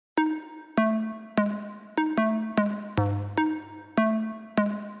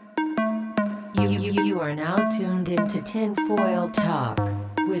are now tuned into Tinfoil Talk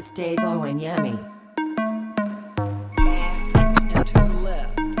with Davo and Yemi. Back and to the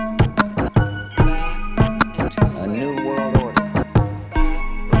left. Back and to the left. A new world order.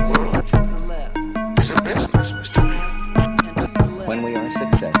 Back and to the left. It's a business, Mr. Man. Back and to the left. When we are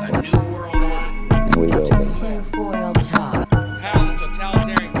successful, Back we will be. Tinfoil Talk. How the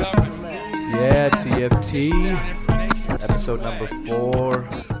totalitarian government uses Yeah, information TFT, episode number 4.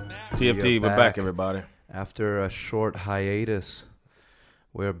 TFT, we're back, everybody. After a short hiatus,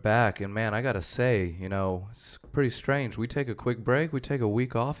 we're back. And man, I gotta say, it's pretty strange. We take a quick break, we take a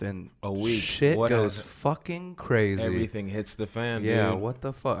week off, and A week. shit What goes has- fucking crazy. Everything hits the fan, Yeah, dude. what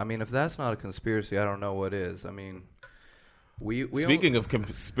the fuck? I mean, if that's not a conspiracy, I don't know what is. I mean, we Speaking of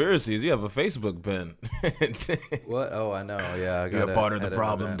conspiracies, you have a Facebook pin. what? Oh, I know. Yeah, I got You're part of the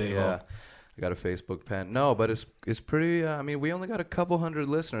problem, Davo. Yeah, I got a Facebook pen. No, but it's pretty. I mean, we only got a couple hundred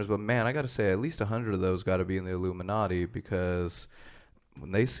listeners, but man, I got to say, at least 100 of those got to be in the Illuminati, because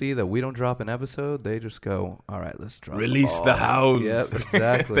when they see that we don't drop an episode, they just go, "All right, let's drop Release them the all." hounds. Yep,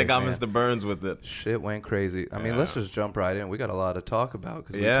 exactly. They got man. Mr. Burns with it. Shit went crazy. I mean, let's just jump right in. We got a lot to talk about.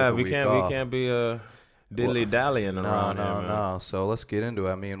 'Cause Yeah, took a we week can't off. be diddly dallying around here, man. No. So let's get into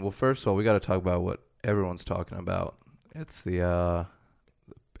it. I mean, well, first of all, we got to talk about what everyone's talking about. It's the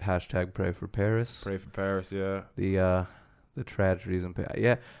hashtag Pray for Paris. Pray for Paris, yeah. The tragedies in Paris.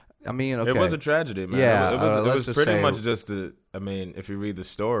 Yeah, I mean, okay. It was a tragedy, man. Yeah, it was, let's it was just pretty say- much just I mean, if you read the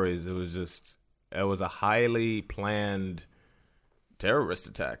stories, it was a highly planned terrorist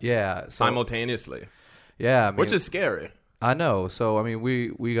attack. Yeah, so, Simultaneously, yeah, I mean, which is scary. I know. So I mean, we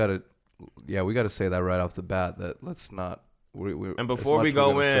gotta say that right off the bat, that let's not. And before we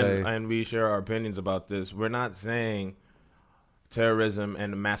go in and we share our opinions about this, we're not saying terrorism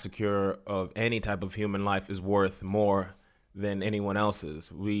and the massacre of any type of human life is worth more than anyone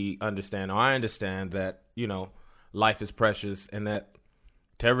else's. We understand, or I understand, that, life is precious and that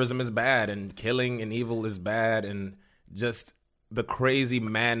terrorism is bad and killing and evil is bad, and just the crazy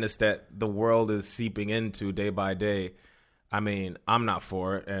madness that the world is seeping into day by day. I mean, I'm not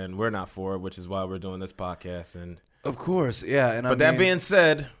for it, and we're not for it, which is why we're doing this podcast. And of course, yeah. And but that being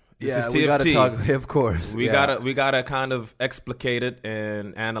said, this is TFT. we gotta talk. Of course, We gotta kind of explicate it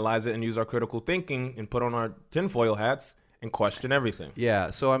and analyze it and use our critical thinking and put on our tinfoil hats and question everything. Yeah,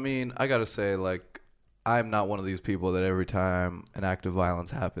 so I mean, I gotta say, like, I'm not one of these people that every time an act of violence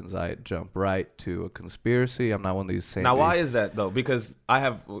happens, I jump right to a conspiracy. I'm not one of these same. Now, why is that though? Because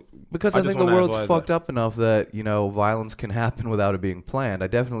I think just the wanna ask, world's why is fucked that? up enough that violence can happen without it being planned. I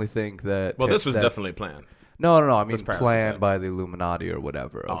definitely think that. Well, this was definitely planned. No. I mean, This Paris planned attack. by the Illuminati or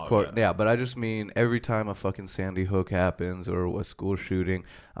whatever. Of Oh, course, yeah. yeah. But I just mean, every time a fucking Sandy Hook happens or a school shooting,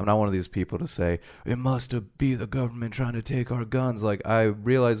 I'm not one of these people to say it must be the government trying to take our guns. Like, I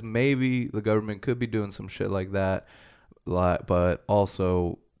realize maybe the government could be doing some shit like that, but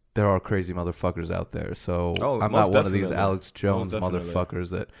also there are crazy motherfuckers out there. So I'm most not one of these definitely. Alex Jones Most definitely. motherfuckers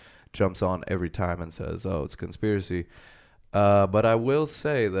that jumps on every time and says, "Oh, it's a conspiracy." But I will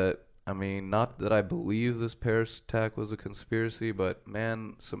say that, I mean, not that I believe this Paris attack was a conspiracy, but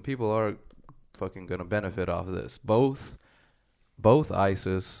man, some people are fucking gonna benefit off of this. Both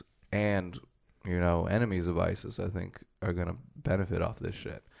ISIS and enemies of ISIS, I think, are gonna benefit off this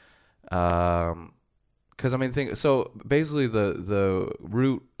shit. Because I mean, so basically the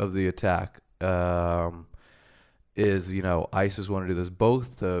root of the attack is ISIS want to do this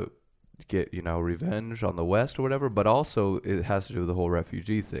both to get revenge on the West or whatever, but also it has to do with the whole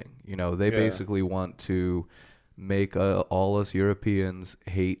refugee thing. They basically want to make all us Europeans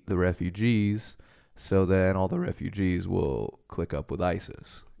hate the refugees, so then all the refugees will click up with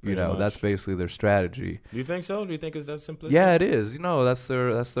ISIS. Pretty much. That's basically their strategy. Do you think so? Do you think it's that simplistic? Yeah, it is. That's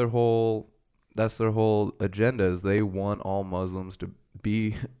their whole agenda, is they want all Muslims to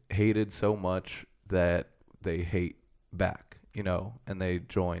be hated so much that they hate back, and they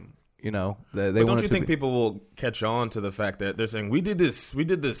join. They But want don't you it to think be, people will catch on to the fact that they're saying, we did this,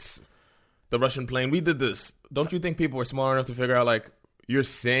 the Russian plane, we did this? Don't you think people are smart enough to figure out, like, you're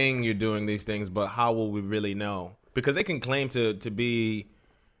saying you're doing these things, but how will we really know? Because they can claim to be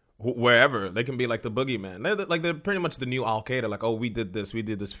wherever. They can be like the boogeyman. They're pretty much the new Al-Qaeda. Like, oh, we did this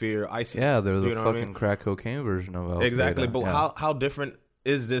fear ISIS. yeah, they're the You know fucking what I mean? crack cocaine version of Al-Qaeda. Exactly, but yeah. how different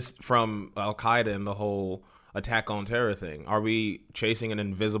is this from Al-Qaeda and the whole attack on terror thing? Are we chasing an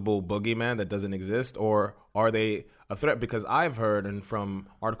invisible boogeyman that doesn't exist, or are they a threat? Because I've heard, and from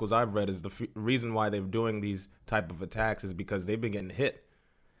articles I've read, is the reason why they're doing these type of attacks is because they've been getting hit.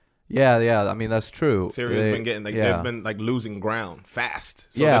 Yeah. I mean, that's true. Syria's been getting they've been like losing ground fast.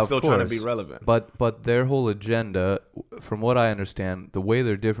 So they're still trying to be relevant. But their whole agenda, from what I understand, the way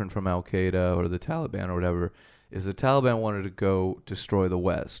they're different from Al Qaeda or the Taliban or whatever, is the Taliban wanted to go destroy the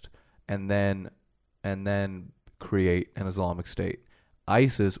West and then create an Islamic State.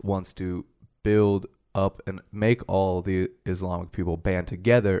 ISIS wants to build up and make all the Islamic people band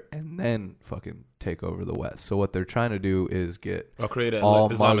together and then fucking take over the West. So what they're trying to do is get all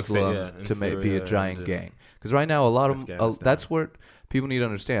Muslims to be a giant gang. Because right now, a lot of that's what people need to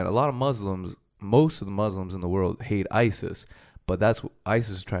understand. A lot of Muslims, most of the Muslims in the world hate ISIS, but that's what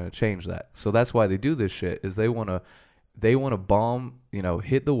ISIS is trying to change that. So that's why they do this shit. Is they want to bomb,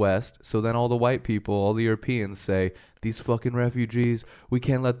 hit the West. So then all the white people, all the Europeans say, these fucking refugees, we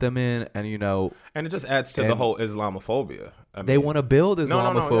can't let them in. And, and it just adds to the whole Islamophobia. They want to build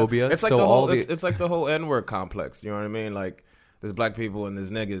Islamophobia. It's like it's like the whole N-word complex. You know what I mean? Like, there's black people and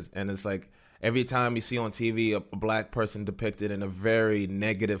there's niggas. And it's like every time you see on TV a black person depicted in a very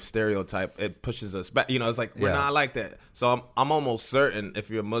negative stereotype, it pushes us back. It's like, we're not like that. So I'm almost certain if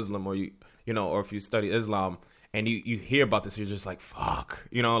you're a Muslim or or if you study Islam, and you hear about this, you're just like, fuck.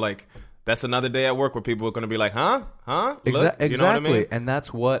 Like, that's another day at work where people are going to be like, huh? Exactly. You know what I mean? And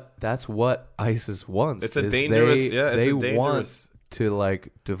that's what ISIS wants. It's a dangerous, they want to, like,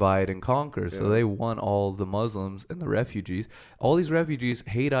 divide and conquer. So they want all the Muslims and the refugees. All these refugees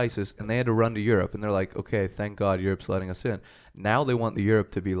hate ISIS, and they had to run to Europe. And they're like, okay, thank God Europe's letting us in. Now they want the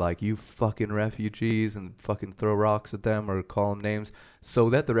Europe to be like, you fucking refugees, and fucking throw rocks at them or call them names, so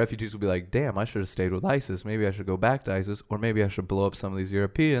that the refugees will be like, damn, I should have stayed with ISIS. Maybe I should go back to ISIS, or maybe I should blow up some of these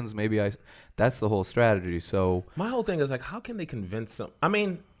Europeans. That's the whole strategy. So my whole thing is like, how can they convince them? I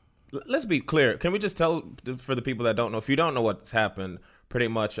mean, let's be clear. Can we just tell for the people that don't know? If you don't know what's happened, pretty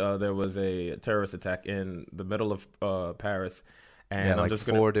much there was a terrorist attack in the middle of Paris. And I'm like just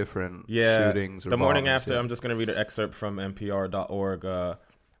four different shootings. The morning after, I'm just going to read an excerpt from NPR.org.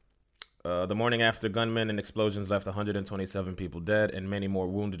 The morning after gunmen and explosions left 127 people dead and many more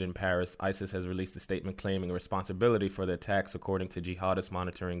wounded in Paris, ISIS has released a statement claiming responsibility for the attacks, according to jihadist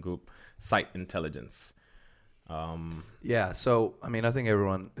monitoring group Site Intelligence. So I mean, I think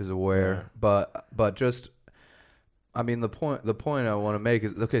everyone is aware, but just, I mean, the point I want to make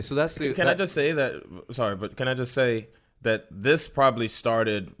is, okay, so that's the. Can I just say that this probably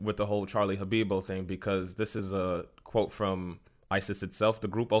started with the whole Charlie Hebdo thing, because this is a quote from ISIS itself. The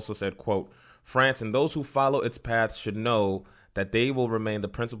group also said, quote, France and those who follow its path should know that they will remain the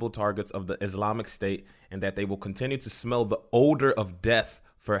principal targets of the Islamic State and that they will continue to smell the odor of death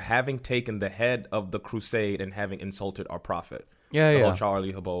for having taken the head of the crusade and having insulted our prophet. The whole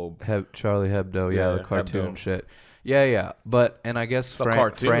Charlie Hebdo. Charlie Hebdo, the cartoon shit. Yeah. And I guess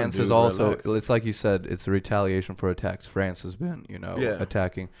France is also, it's like you said, it's a retaliation for attacks. France has been,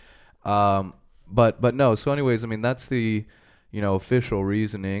 attacking. But no, so anyways, I mean, that's the, official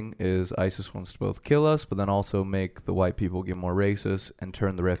reasoning is ISIS wants to both kill us, but then also make the white people get more racist and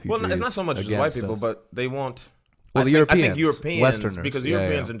turn the refugees against us. Well, it's not so much just white people, but they want, Europeans, I think Europeans, Westerners. Because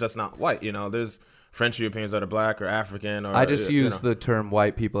Europeans are just not white, there's French Europeans that are black or African. Or I just use the term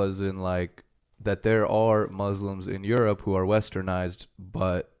white people as in, like, that there are Muslims in Europe who are westernized,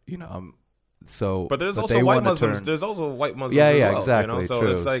 but But there's also white Muslims. There's also white Muslims. as well, exactly. So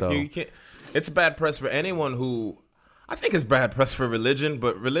true, it's like you can't. It's bad press for anyone who. I think it's bad press for religion,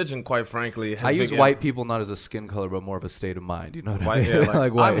 but religion, quite frankly, has. I use white people not as a skin color, but more of a state of mind. You know what I mean? Yeah,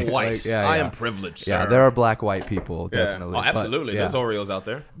 like white. I'm white. I am privileged. Yeah, sir. there are black white people, definitely. Oh, absolutely. But, there's Oreos out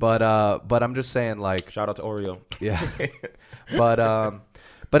there. But I'm just saying, like, shout out to Oreo. Yeah.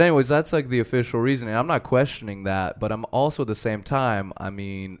 But anyways, that's like the official reasoning. I'm not questioning that, but I'm also at the same time, I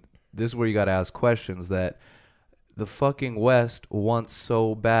mean, this is where you got to ask questions that the fucking West wants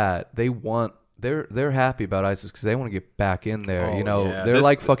so bad. They're happy about ISIS because they want to get back in there. They're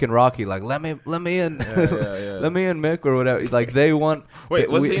like fucking Rocky, like let me in, let me in, Mick, or whatever. Like they want. Wait,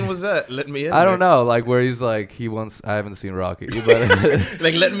 what scene was that? Let me in. I don't know, like where he's like he wants. I haven't seen Rocky, but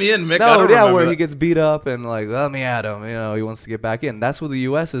like let me in, Mick. No, where he gets beat up and like let me at him. He wants to get back in. That's what the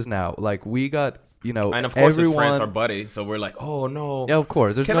U.S. is now. Like we got. And of course, it's France, our buddy. So we're like, oh no. Yeah, of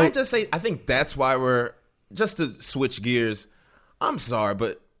course. Can I just say? I think that's why we're just to switch gears. I'm sorry,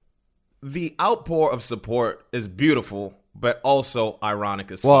 but. The outpour of support is beautiful, but also ironic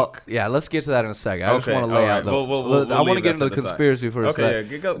as fuck. Yeah, let's get to that in a second. I just want to lay out. We'll I want to get into the conspiracy first.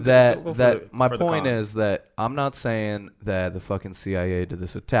 Okay, my point is that I'm not saying that the fucking CIA did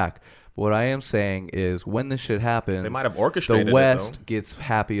this attack. What I am saying is when this shit happens, they might have orchestrated the West it, gets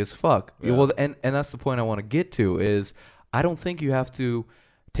happy as fuck. Yeah. Well, and that's the point I want to get to is I don't think you have to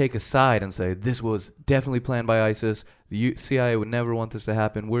take a side and say this was definitely planned by ISIS. The CIA would never want this to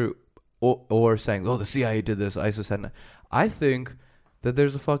happen. or saying, oh, the CIA did this, ISIS hadn't. I think that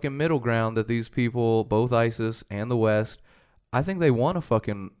there's a fucking middle ground that these people, both ISIS and the West, I think they want to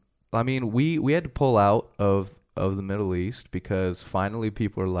fucking. I mean, we had to pull out of the Middle East because finally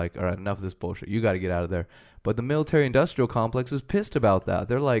people are like, all right, enough of this bullshit. You got to get out of there. But the military-industrial complex is pissed about that.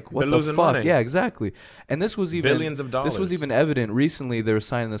 They're like, what They're the losing fuck? money. Yeah, exactly. And this was even Billions of dollars. This was even evident recently. They were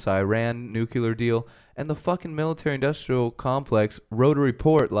signing this Iran nuclear deal, and the fucking military-industrial complex wrote a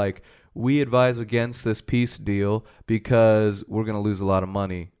report like, we advise against this peace deal because we're going to lose a lot of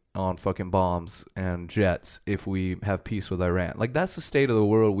money on fucking bombs and jets if we have peace with Iran. Like, that's the state of the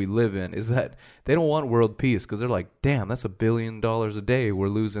world we live in, is that they don't want world peace because they're like, damn, that's $1 billion a day we're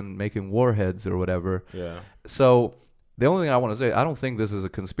losing making warheads or whatever. Yeah. So the only thing I want to say, I don't think this is a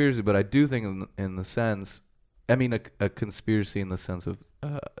conspiracy, but I do think in the sense, I mean, a conspiracy in the sense of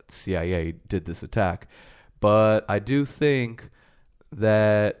CIA did this attack. But I do think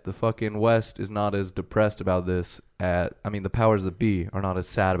that the fucking West is not as depressed about this the powers that be are not as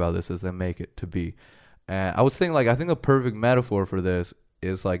sad about this as they make it to be. And I was thinking, like, I think the perfect metaphor for this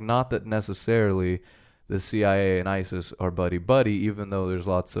is, like, not that necessarily the CIA and ISIS are buddy-buddy, even though there's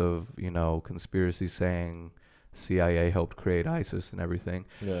lots of, conspiracies saying CIA helped create ISIS and everything.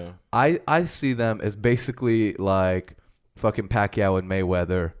 Yeah. I see them as basically like fucking Pacquiao and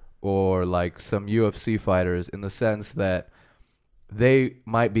Mayweather, or like some UFC fighters, in the sense that they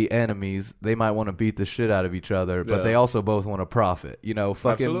might be enemies. They might want to beat the shit out of each other, but they also both want to profit. Fucking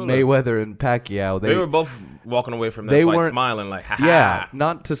Absolutely. Mayweather and Pacquiao. They were both walking away from that they fight weren't- smiling like, ha ha. Yeah,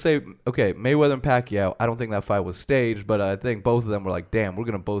 not to say, okay, Mayweather and Pacquiao, I don't think that fight was staged, but I think both of them were like, damn, we're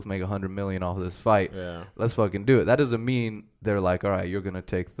going to both make $100 million off of this fight. Yeah. Let's fucking do it. That doesn't mean they're like, all right, you're going to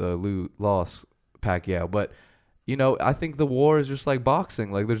take the loss, Pacquiao. But, I think the war is just like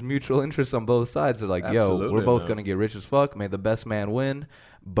boxing. Like, there's mutual interest on both sides. They're like, Absolutely, we're both man. going to get rich as fuck. May the best man win.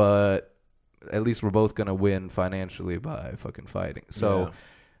 But at least we're both going to win financially by fucking fighting. So, Yeah.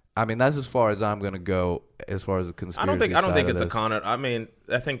 I mean, that's as far as I'm going to go as far as the conspiracy I don't think side it's of a this. con. I mean,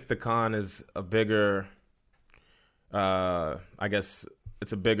 I think the con is a bigger. I guess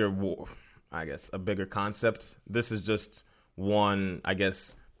it's a bigger war. I guess a bigger concept. This is just one. I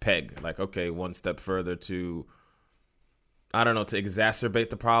guess peg. Like, okay, one step further to. I don't know, to exacerbate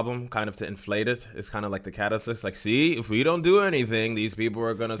the problem, kind of to inflate it. It's kind of like the catalyst. Like, see, if we don't do anything, these people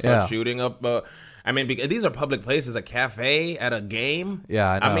are going to start shooting up. Because these are public places, a cafe, at a game.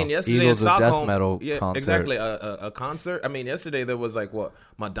 Yeah, I know. I mean, yesterday Eagles in of Stockholm. death metal yeah, concert. exactly. A concert. I mean, yesterday there was like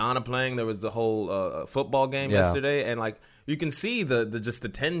Madonna playing. There was the whole football game yesterday, and like you can see the just the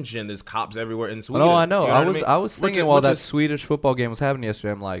tension. There's cops everywhere in Sweden. No, I know. You what I was Which thinking is- while which that is- Swedish football game was happening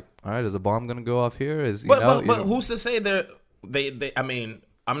yesterday, I'm like, all right, is a bomb gonna go off here? But who's to say they? I mean,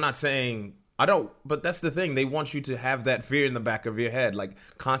 I'm not saying I don't. But that's the thing. They want you to have that fear in the back of your head, like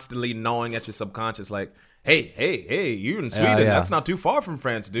constantly knowing at your subconscious, like, hey, you're in Sweden. yeah. That's not too far from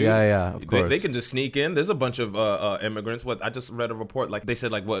France, dude. Yeah, of course. They can just sneak in. There's a bunch of immigrants. I just read a report, like they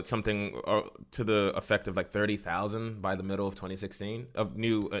said, like something to the effect of like 30,000 by the middle of 2016 of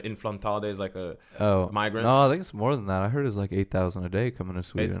new inflantades, like migrants. No, I think it's more than that. I heard it's like 8,000 a day coming to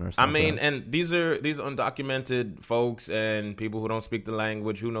Sweden or something. I mean, and these are undocumented folks and people who don't speak the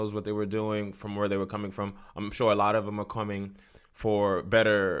language. Who knows what they were doing from where they were coming from? I'm sure a lot of them are coming for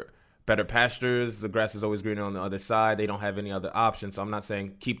better pastures. The grass is always greener on the other side. They don't have any other option. So I'm not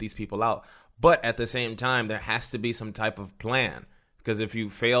saying keep these people out, but at the same time, there has to be some type of plan. Because if you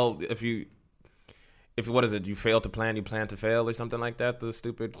fail to plan, you plan to fail, or something like that. The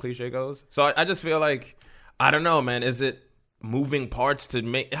stupid cliche goes. So I just feel like, I don't know, man. Is it moving parts to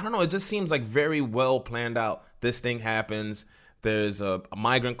make? I don't know. It just seems like very well planned out. This thing happens. There's a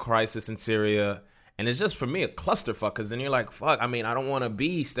migrant crisis in Syria. And it's just, for me, a clusterfuck, because then you're like, fuck, I mean, I don't want to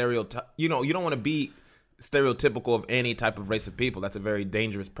be you don't want to be stereotypical of any type of race of people. That's a very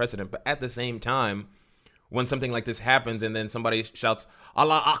dangerous precedent. But at the same time, when something like this happens and then somebody shouts,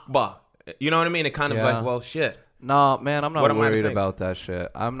 Allah Akbar, you know what I mean? It kind of like, well, shit. No, man, I'm not What am I to worried think? about that shit.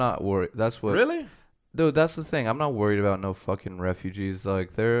 I'm not worried. That's what. Really? Dude, that's the thing. I'm not worried about no fucking refugees.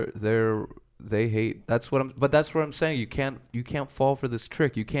 Like, they hate. That's what I'm saying. You can't fall for this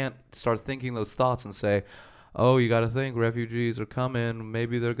trick. You can't start thinking those thoughts and say, oh, you got to think refugees are coming.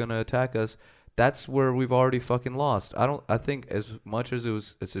 Maybe they're going to attack us. That's where we've already fucking lost. I think as much as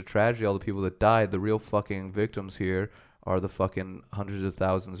it's a tragedy, all the people that died, the real fucking victims here are the fucking hundreds of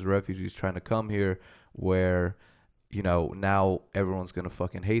thousands of refugees trying to come here, where, now everyone's going to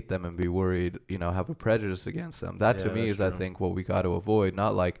fucking hate them and be worried, have a prejudice against them. That to me is, I think, what we got to avoid.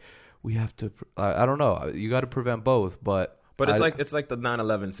 Not like we have to, I don't know. You got to prevent both, but But it's like the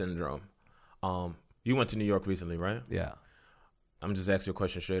 9/11 syndrome. You went to New York recently, right? Yeah. I'm just asking you a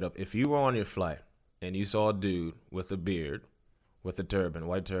question straight up. If you were on your flight and you saw a dude with a beard, with a turban,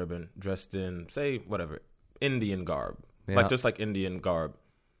 white turban, dressed in, say, whatever, Indian garb, like just like Indian garb,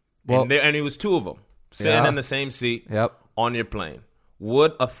 Well, and it was two of them sitting in the same seat on your plane,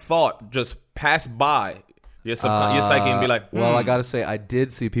 would a thought just pass by your psyche and be like, Well, I gotta say, I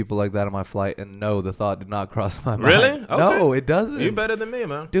did see people like that on my flight, and no, the thought did not cross my mind. Really? Okay. No, it doesn't. You better than me,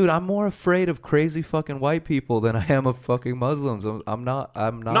 man. Dude, I'm more afraid of crazy fucking white people than I am of fucking Muslims. I'm not.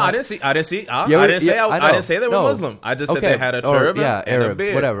 No, I didn't say they were Muslim. I just said they had a turban and Arabs, a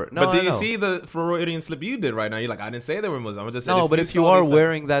beard. whatever. No, but do you see the Freudian slip you did right now? You're like, I didn't say they were Muslim. I just said but if you are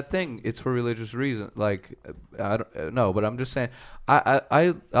wearing that thing, it's for religious reasons. Like, I don't no, but I'm just saying.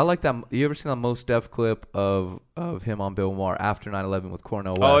 I like that. You ever seen that Mos Def clip of him on Bill Maher after 9/11 with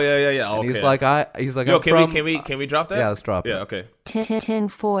Cornel West? Oh yeah. And Okay. he's like, yo, I'm can we drop that? Yeah, let's drop it. Yeah, okay.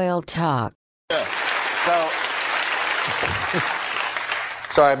 Tinfoil Talk.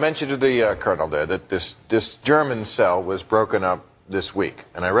 So I mentioned to the colonel there that this German cell was broken up this week,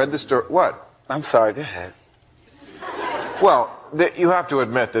 and I read the story. What? I'm sorry. Go ahead. Well, you have to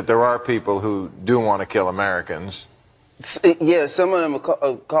admit that there are people who do want to kill Americans. Yeah, some of them are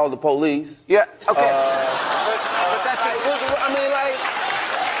called the police. Yeah. Okay. But that's I mean, like,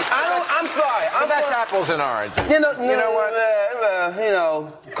 I'm sorry. That's apples and oranges. You know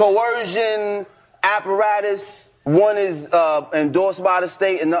what? Coercion apparatus. One is endorsed by the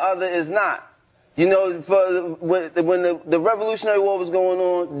state, and the other is not. You know, when the Revolutionary War was going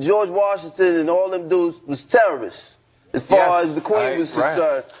on, George Washington and all them dudes was terrorists. As far as the Queen was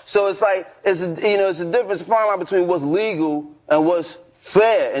concerned. So it's like, it's a difference, a fine line between what's legal and what's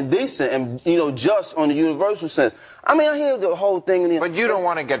fair and decent and, just on the universal sense. I mean, I hear the whole thing. But you don't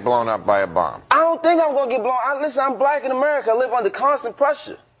want to get blown up by a bomb. I don't think I'm going to get blown up. Listen, I'm black in America. I live under constant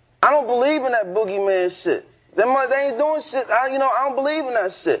pressure. I don't believe in that boogeyman shit. They ain't doing shit. I don't believe in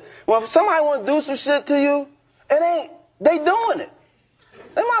that shit. Well, if somebody want to do some shit to you, they doing it.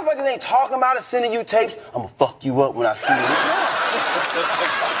 Them motherfuckers ain't talking about it, sending you tapes. I'm gonna fuck you up when I see you.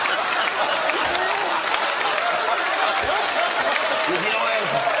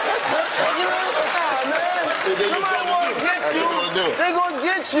 They gonna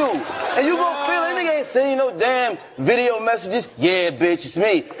get you. And you gonna feel it. Nigga ain't sending no damn video messages. Yeah, bitch, it's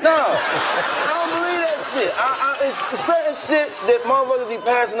me. No. I don't believe that shit. It's certain shit that motherfuckers be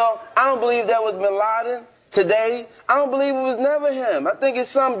passing off. I don't believe that was Bin Laden. Today, I don't believe it was never him. I think it's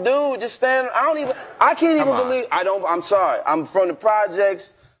some dude just standing. I can't even believe. I'm sorry. I'm from the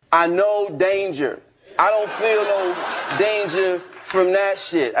projects. I know danger. I don't feel no danger from that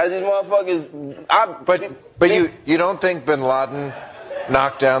shit. These motherfuckers. But you don't think Bin Laden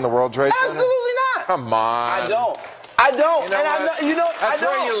knocked down the World Trade Center? Absolutely not. Come on. I don't. I don't. That's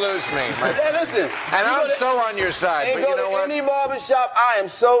where you lose me. Hey, listen. And I'm so on your side. But you know what? Any barbershop, I am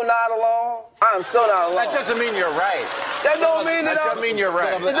so not alone. I am so not alone. That doesn't mean you're right. That don't mean that doesn't mean you're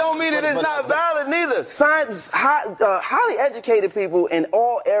right. It don't mean that it's not valid neither. Science, highly educated people in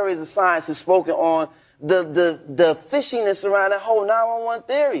all areas of science have spoken on the fishiness around that whole 911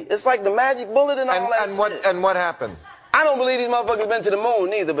 theory. It's like the magic bullet and all that shit. And what happened? I don't believe these motherfuckers been to the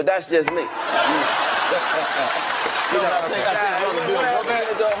moon neither, but that's just me. The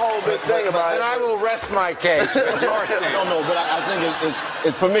whole big thing about it. And I will rest my case. No, but I think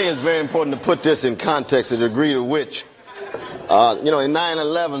it's for me, it's very important to put this in context, the degree to which, in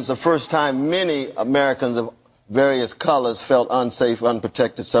 9/11, it's the first time many Americans of various colors felt unsafe,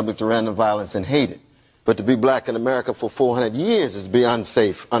 unprotected, subject to random violence, and hated. But to be black in America for 400 years is to be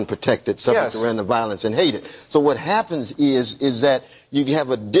unsafe, unprotected, subject to random violence, and hated. So what happens is that you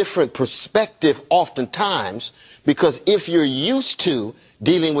have a different perspective oftentimes, because if you're used to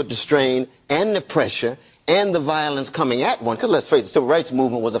dealing with the strain and the pressure and the violence coming at one, because let's face it, the civil rights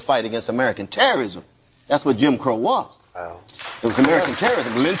movement was a fight against American terrorism. That's what Jim Crow was. It was American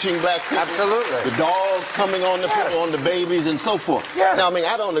terrorism, lynching black people. Absolutely. The dogs coming on the people, on the babies, and so forth. Yes. Now,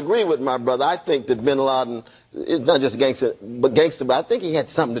 I don't agree with my brother. I think that Bin Laden is not just gangster, but I think he had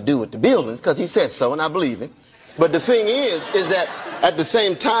something to do with the buildings, because he said so, and I believe him. But the thing is that at the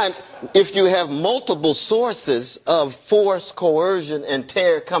same time, if you have multiple sources of force, coercion, and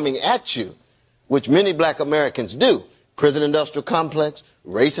terror coming at you, which many black Americans do, prison industrial complex,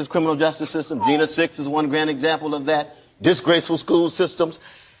 racist criminal justice system, Gina 6 is one grand example of that, disgraceful school systems,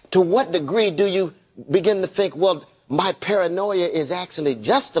 to what degree do you begin to think, well, my paranoia is actually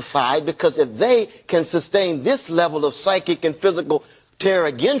justified, because if they can sustain this level of psychic and physical terror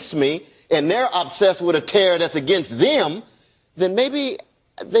against me, and they're obsessed with a terror that's against them, then maybe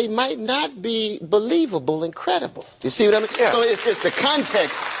they might not be believable and credible. You see what I mean? Yeah. So it's the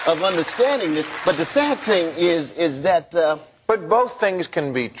context of understanding this. But the sad thing is that... But both things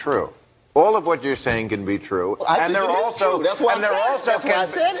can be true. All of what you're saying can be true, and there also That's why I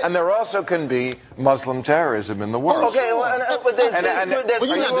said it. and there also can be Muslim terrorism in the world. Okay, but Well,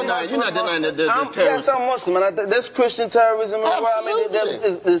 you're not denying that there's terrorism. Yes, I'm Muslim, and there's Christian terrorism as well. I mean,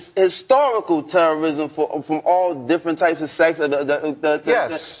 there's historical terrorism from all different types of sects.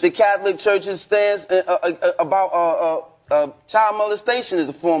 The Catholic Church's stance about child molestation is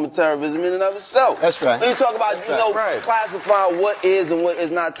a form of terrorism in and of itself. That's right. When you talk about, classifying what is and what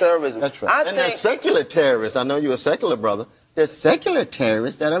is not terrorism. That's right. And there's secular terrorists. I know you're a secular brother. There's secular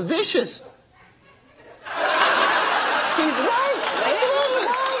terrorists that are vicious. He's right. He's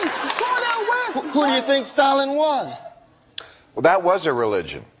right. He's Cornel West. Who do you think Stalin was? Well, that was a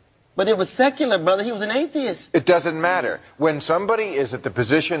religion. But it was secular, brother. He was an atheist. It doesn't matter. When somebody is at the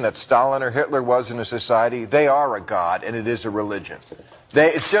position that Stalin or Hitler was in a society, they are a god, and it is a religion.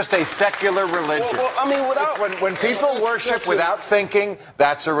 It's just a secular religion. Well, I mean, when people worship without thinking,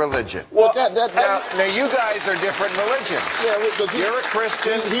 that's a religion. Well, now, you guys are different religions. Yeah, you're a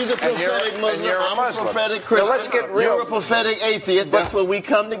Christian. He's a prophetic Muslim. And you're a Muslim. I'm a prophetic Christian. Now, let's get real. You're a prophetic atheist. That's where we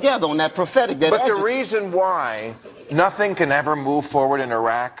come together on that prophetic. But the reason why nothing can ever move forward in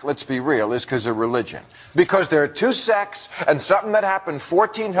Iraq, let's be real, is because of religion. Because there are two sects, and something that happened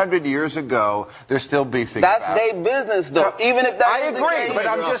 1,400 years ago, they're still beefing about. That's their business, though. Even if that's I agree, but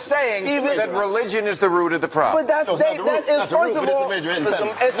I'm just saying that religion is the root of the problem. But first of all, that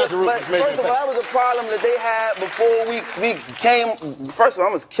was a problem that they had before we came. First of all,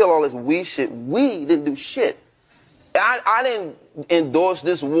 I'm going to kill all this we shit. We didn't do shit. I didn't endorse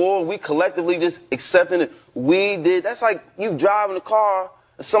this war. We collectively just accepting it. We did. That's like you driving a car,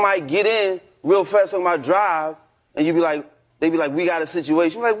 and somebody get in real fast on my drive, and you be like, they be like, we got a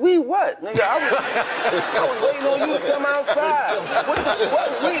situation. I'm like, we what? Nigga, I was waiting on you to come outside. What?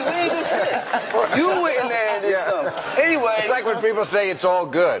 We ain't do shit. You went in there and did something. Anyway. It's like when people say it's all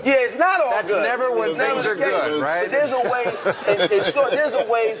good. Yeah, it's not all good. That's never when things are good, right? But there's a way. There's a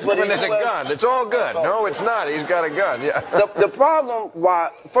way for when there's a gun, it's all good. No, it's not. He's got a gun. Yeah. The problem,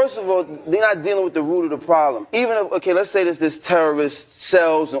 first of all, they're not dealing with the root of the problem. Even if, let's say this terrorist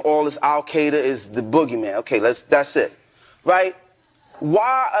cells and all this Al-Qaeda is the boogeyman. Okay, that's it. Right?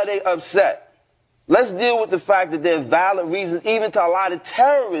 Why are they upset? Let's deal with the fact that there are valid reasons, even to a lot of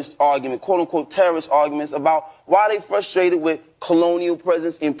terrorist arguments, quote-unquote terrorist arguments, about why they frustrated with colonial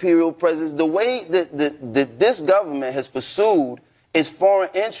presence, imperial presence. The way that this government has pursued its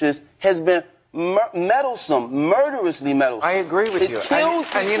foreign interests has been meddlesome, murderously meddlesome. I agree with you. It kills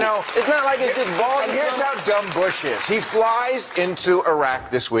people. And you know, it's not like it's just bombs. And here's how dumb Bush is. He flies into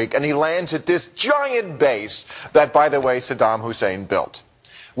Iraq this week, and he lands at this giant base that, by the way, Saddam Hussein built,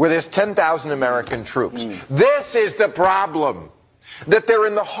 where there's 10,000 American troops. This is the problem. That they're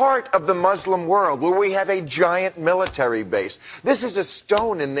in the heart of the Muslim world, where we have a giant military base. This is a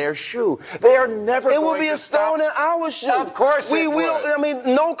stone in their shoe. They are never going to stop. It will be a stone in our shoe. Of course it would. I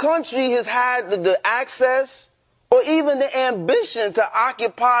mean, no country has had the access or even the ambition to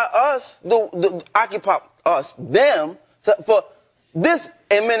occupy us, them, for this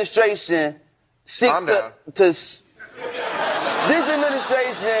administration seeks to this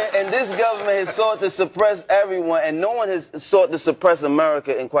administration and this government has sought to suppress everyone, and no one has sought to suppress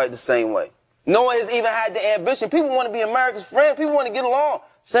America in quite the same way. No one has even had the ambition. People want to be America's friend. People want to get along.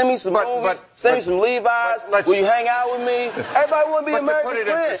 Send me some movies. Send me some Levi's. Will you hang out with me? Everybody want to be America's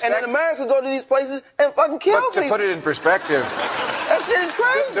friend. And then America go to these places and fucking kill people. To put it in perspective, that shit is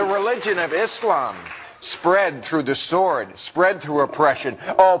crazy. The religion of Islam spread through the sword, spread through oppression.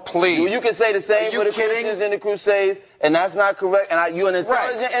 Oh, please. You can say the same for the Christians in the Crusades, and that's not correct. And you're an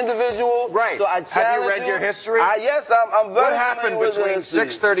intelligent individual. Right. So I challenge you. Have you read your history? Yes, I'm very What happened between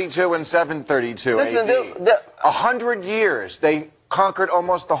 632 and 732 AD? 100 years. They conquered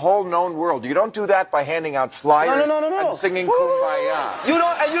almost the whole known world. You don't do that by handing out flyers and singing Kumbaya. You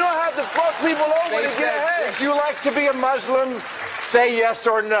don't have to fuck people over to get ahead. Would you like to be a Muslim? Say yes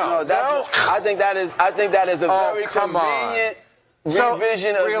or no. No. I think that is a very convenient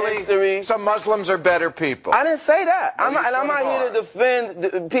revision of history. So Muslims are better people. I didn't say that. I'm not here to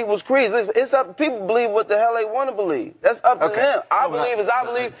defend people's creeds. It's up. People believe what the hell they want to believe. That's up to them. I believe as I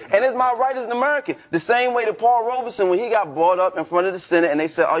believe, and it's my right as an American. The same way that Paul Robeson, when he got brought up in front of the Senate and they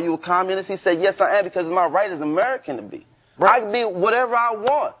said, "Are you a communist?" He said, "Yes, I am, because it's my right as an American to be. Right. I can be whatever I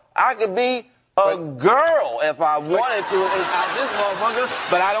want. I could be a girl if I wanted to out this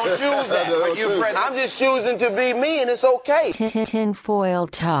motherfucker, but I don't choose that. I'm just choosing to be me, and it's okay." Tinfoil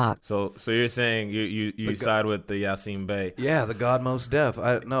talk. So you're saying you side with the Yasin Bey? Yeah, the God Most Deaf.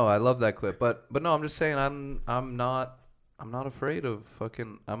 I love that clip, but no, I'm just saying I'm not afraid of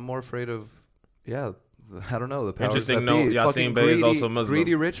fucking. I'm more afraid of I don't know, the powers Interesting that note, be. Yasin Fucking Bey is also Muslim.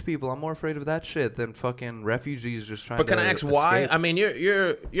 Greedy rich people. I'm more afraid of that shit than fucking refugees just trying to But can I ask why? escape. I mean,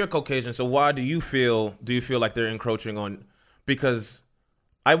 you're Caucasian, so why do you feel like they're encroaching on? Because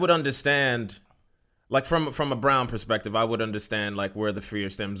I would understand, like from a brown perspective, I would understand like where the fear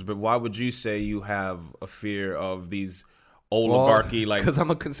stems. But why would you say you have a fear of these oligarchy? Like, because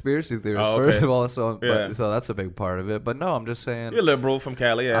I'm a conspiracy theorist, Oh, okay. first of all, so Yeah. so that's a big part of it. But no, I'm just saying. you're liberal from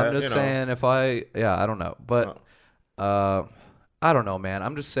Cali, yeah. I'm just saying if I don't know, but I don't know, man.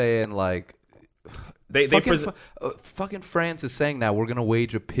 I'm just saying like. Fucking France is saying now we're gonna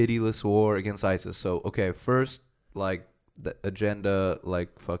wage a pitiless war against ISIS. So okay, first like the agenda,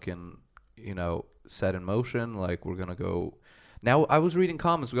 like fucking set in motion. Like we're gonna go. Now I was reading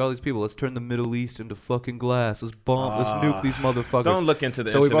comments. We got all these people. Let's turn the Middle East into fucking glass. Let's bomb. Let's nuke these motherfuckers. Don't look into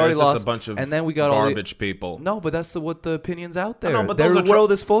the so we've internet. already It's lost just a bunch of and then we got garbage people. No, but that's what the opinions out there. know, but Their those are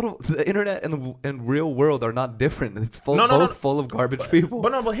world is full of the internet and real world are not different. It's full of garbage people.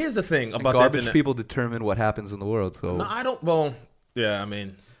 But here's the thing about garbage the internet. people determine what happens in the world. So No, I don't. Well, yeah, I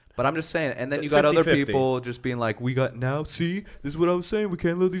mean. But I'm just saying, and then you got other 50-50. people just being like, see, this is what I was saying, we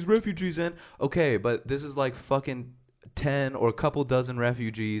can't let these refugees in. Okay, but this is like fucking 10 or a couple dozen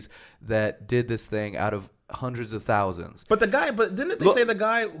refugees that did this thing out of hundreds of thousands. But didn't they say the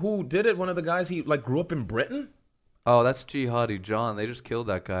guy who did it, one of the guys, he like grew up in Britain? Oh, that's Jihadi John. They just killed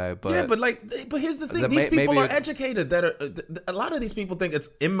that guy. But but here's the thing: these people are educated. A lot of these people think it's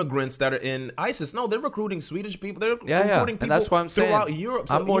immigrants that are in ISIS. No, they're recruiting Swedish people. They're recruiting people and that's why I'm saying throughout Europe.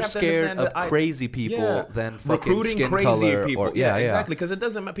 So I'm more scared of crazy people than fucking recruiting skin crazy color. people. Or, Exactly. Because it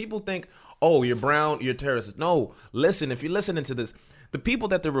doesn't matter. People think, oh, you're brown, you're terrorist. No, listen. If you're listening to this. The people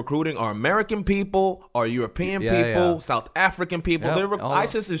that they're recruiting are American people, are European people, South African people.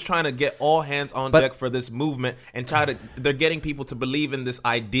 ISIS is trying to get all hands on deck for this movement and they're getting people to believe in this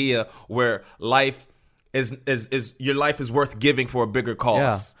idea where life is your life is worth giving for a bigger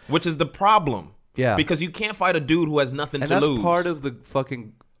cause, which is the problem. Yeah. Because you can't fight a dude who has nothing to lose. And that's part of the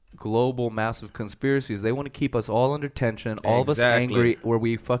fucking global massive conspiracies. They want to keep us all under tension, all of us angry, where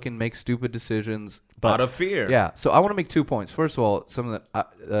we fucking make stupid decisions. Out of fear. Yeah. So I want to make 2 points. First of all,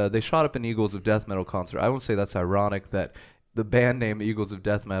 they shot up an Eagles of Death Metal concert. I won't say that's ironic that the band name Eagles of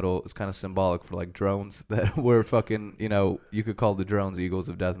Death Metal is kind of symbolic for like drones that were fucking, you could call the drones Eagles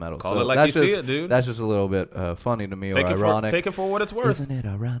of Death Metal. Call it like you see it, dude. That's just a little bit funny to me or ironic. Take it for what it's worth. Isn't it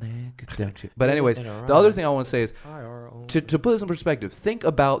ironic? Don't you? But anyways, the other thing I want to say is to put this in perspective, think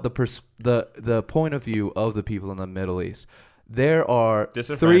about the point of view of the people in the Middle East. There are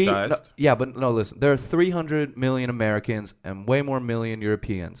disenfranchised. Listen. There are 300 million Americans and way more million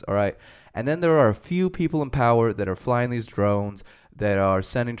Europeans, all right? And then there are a few people in power that are flying these drones, that are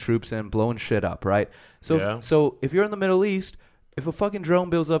sending troops in, blowing shit up, right? So if you're in the Middle East, if a fucking drone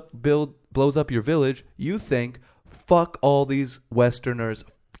blows up your village, you think, fuck all these Westerners,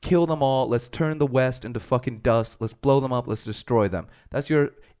 kill them all, let's turn the West into fucking dust, let's blow them up, let's destroy them.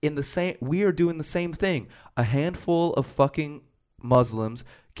 We are doing the same thing. A handful of fucking Muslims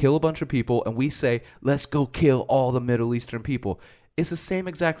kill a bunch of people, and we say, let's go kill all the Middle Eastern people. It's the same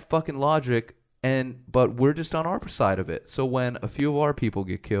exact fucking logic, but we're just on our side of it. So when a few of our people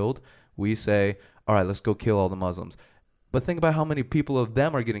get killed, we say, all right, let's go kill all the Muslims. But think about how many people of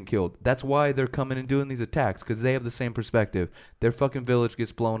them are getting killed. That's why they're coming and doing these attacks, because they have the same perspective. Their fucking village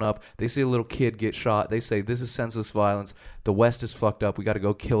gets blown up. They see a little kid get shot. They say, this is senseless violence. The West is fucked up. We got to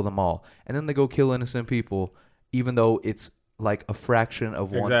go kill them all. And then they go kill innocent people, even though it's like a fraction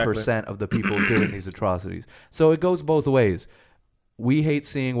of 1% of the people doing these atrocities. So it goes both ways. We hate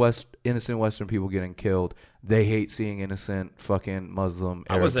seeing innocent Western people getting killed. They hate seeing innocent fucking Muslim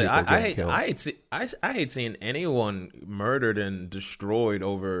Arab people getting killed. I hate seeing anyone murdered and destroyed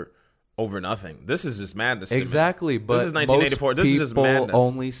over nothing. This is just madness. Exactly, but this is 1984. This is just madness. People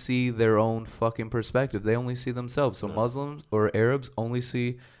only see their own fucking perspective. They only see themselves. So Muslims or Arabs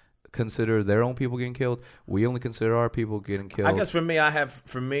only consider their own people getting killed. We only consider our people getting killed. I guess for me,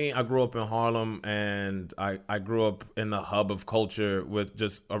 I grew up in Harlem, and I grew up in the hub of culture with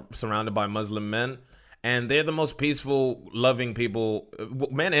just surrounded by Muslim men, and they're the most peaceful, loving people,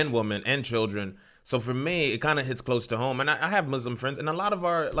 men and women and children. So for me, it kind of hits close to home. And I have Muslim friends, and a lot of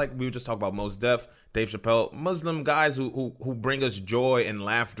our, like we were just talking about Mos Def, Dave Chappelle, Muslim guys who bring us joy and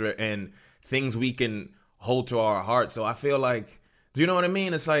laughter and things we can hold to our heart. So I feel like, do you know what I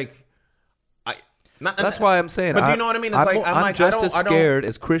mean? It's like, that's why I'm saying. But do you know what I mean? It's I'm just as scared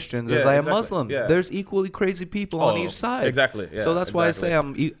as Christians as I am Muslims. Yeah. There's equally crazy people on each side. Exactly. Yeah, so that's why I say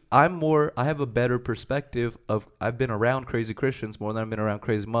I have a better perspective of. I've been around crazy Christians more than I've been around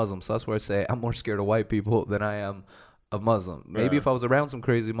crazy Muslims. So that's why I say I'm more scared of white people than I am of Muslim. Maybe if I was around some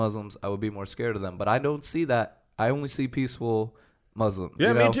crazy Muslims, I would be more scared of them. But I don't see that. I only see peaceful Muslims. Yeah,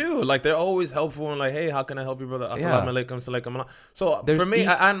 you know? me too. Like they're always helpful and like, hey, how can I help you, brother? Assalamu alaikum, salaikum alaikum. So There's for me,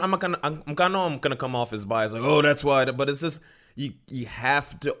 I know I'm gonna come off as biased, like, oh, that's why. But it's just you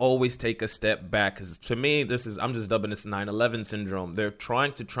have to always take a step back, because to me, I'm just dubbing this 9/11 syndrome. They're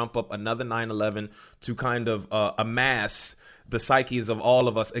trying to trump up another 9/11 to kind of amass the psyches of all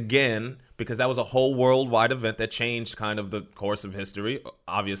of us again, because that was a whole worldwide event that changed kind of the course of history,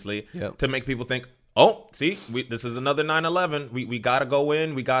 obviously, to make people think, oh, see, this is another 9/11. We got to go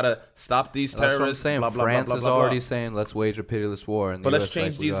in. We got to stop these terrorists. That's what I'm saying. Blah, blah, France blah, blah, is blah, already blah. saying, let's wage a pitiless war. And but let's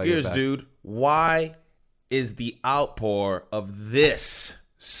change these gears, dude. Why is the outpour of this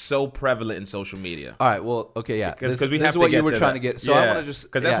so prevalent in social media? All right, well, okay, yeah. Because this we have is to what get you were to trying that. to get. So I want to just,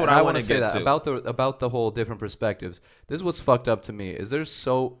 because that's what I want to say get that to. about the whole different perspectives. This is what's fucked up to me. Is there's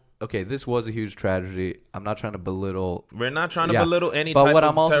so okay, this was a huge tragedy. I'm not trying to belittle. We're not trying to belittle any but type what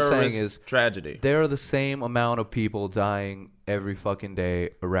of I'm also terrorist saying is tragedy. There are the same amount of people dying every fucking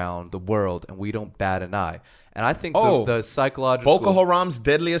day around the world, and we don't bat an eye. And I think the psychological... Boko Haram's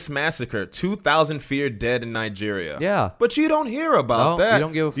deadliest massacre. 2,000 feared dead in Nigeria. Yeah. But you don't hear about that. You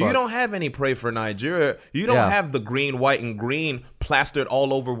don't give a fuck. You don't have any pray for Nigeria. You don't have the green, white, and green plastered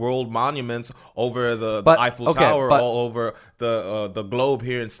all over world monuments, over the Eiffel Tower, all over the globe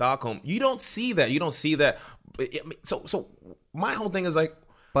here in Stockholm. You don't see that. You don't see that. So my whole thing is like,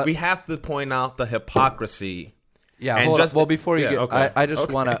 we have to point out the hypocrisy. Yeah, and well, before you get, okay. I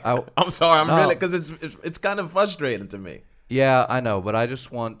just want to... I'm sorry, really, because it's kind of frustrating to me. Yeah, I know, but I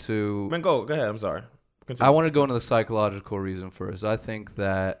just want to... Man, go ahead, I'm sorry. Continue. I want to go into the psychological reason first. I think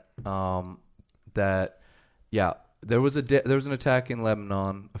that, there was an attack in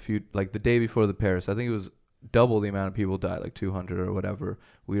Lebanon the day before the PARiS. I think it was double the amount of people died, like 200 or whatever.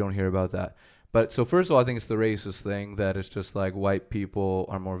 We don't hear about that. But so first of all, I think it's the racist thing that it's just like white people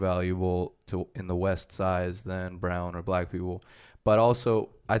are more valuable in the West side than brown or black people. But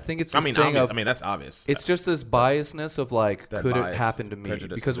also, I think it's this thing of... I mean, that's obvious. It's just this biasness of like, that could bias, it happen to me?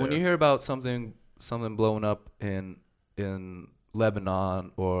 Because when there. you hear about something blowing up in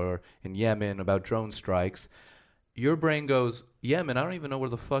Lebanon or in Yemen about drone strikes, your brain goes, Yemen, I don't even know where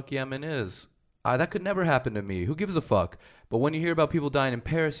the fuck Yemen is. That could never happen to me. Who gives a fuck? But when you hear about people dying in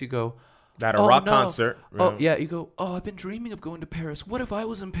Paris, you go... At a rock concert. Oh, yeah. You go, I've been dreaming of going to Paris. What if I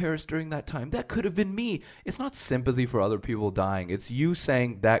was in Paris during that time? That could have been me. It's not sympathy for other people dying. It's you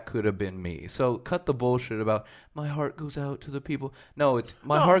saying that could have been me. So cut the bullshit about my heart goes out to the people. No, it's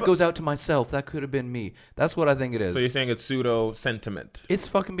my heart goes out to myself. That could have been me. That's what I think it is. So you're saying it's pseudo sentiment? It's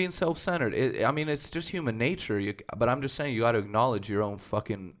fucking being self-centered. I mean, it's just human nature. But I'm just saying you got to acknowledge your own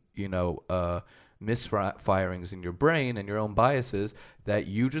fucking, misfirings in your brain and your own biases that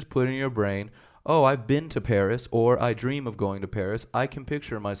you just put in your brain. Oh, I've been to Paris, or I dream of going to Paris. I can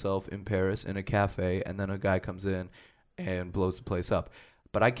picture myself in Paris in a cafe, and then a guy comes in and blows the place up.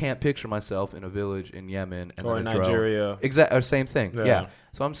 But I can't picture myself in a village in Yemen and or in Nigeria. Exactly, same thing. Yeah.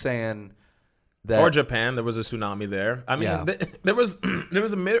 So I'm saying that, or Japan, there was a tsunami there. I mean, there was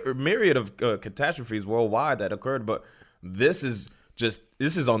a myriad of catastrophes worldwide that occurred, but this is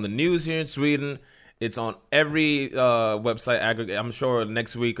on the news here in Sweden. It's on every website aggregate. I'm sure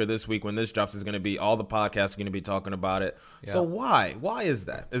next week or this week when this drops is going to be all the podcasts are going to be talking about it. Yeah. So why? Why is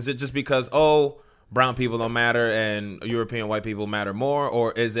that? Is it just because brown people don't matter and European white people matter more,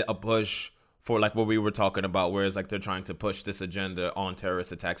 or is it a push for like what we were talking about, where it's like they're trying to push this agenda on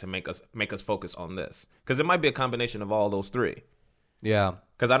terrorist attacks and make us focus on this? Because it might be a combination of all those three. Yeah.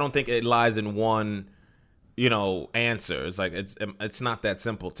 Because I don't think it lies in one answer. It's like it's not that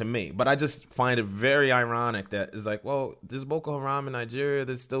simple to me. But I just find it very ironic that it's like, well, there's Boko Haram in Nigeria.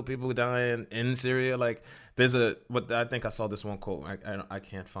 There's still people dying in Syria. Like I think I saw this one quote. I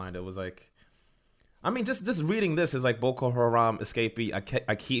can't find it. It was like, I mean, just reading this is like Boko Haram escapee.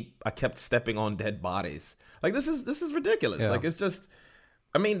 I kept stepping on dead bodies. Like this is ridiculous. Yeah. Like it's just,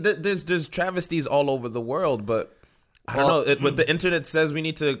 I mean, there's travesties all over the world, but I don't know. What the internet says we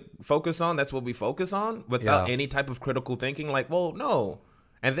need to focus on, that's what we focus on without any type of critical thinking. Like, well, no.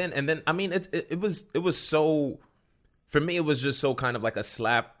 And then I mean, it was so, for me, it was just so kind of like a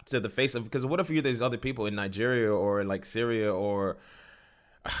slap to the face of, because what if you're these other people in Nigeria or in like Syria or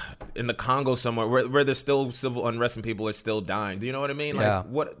in the Congo somewhere where there's still civil unrest and people are still dying? Do you know what I mean?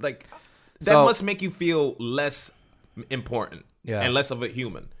 Like that must make you feel less important and less of a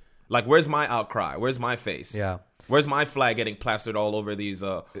human. Like, where's my outcry? Where's my face? Yeah. Where's my flag getting plastered all over these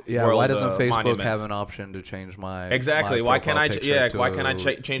world why doesn't Facebook monuments? Have an option to change my why can't I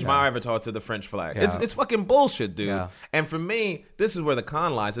change my avatar to the French flag? Yeah. It's fucking bullshit, dude. Yeah. And for me, this is where the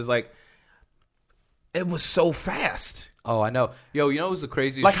con lies. Is like, it was so fast. Oh, I know. Yo, you know what was the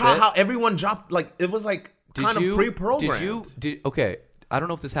craziest Like shit? how everyone dropped, like it was like kind of pre-programmed. Okay, I don't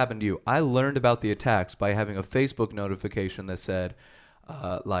know if this happened to you. I learned about the attacks by having a Facebook notification that said,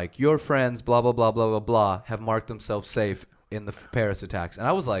 like, your friends, blah, blah, blah, blah, blah, blah, have marked themselves safe in the Paris attacks. And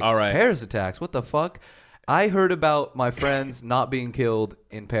I was like, all right. Paris attacks? What the fuck? I heard about my friends not being killed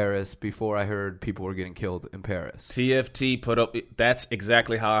in Paris before I heard people were getting killed in Paris. TFT put up, that's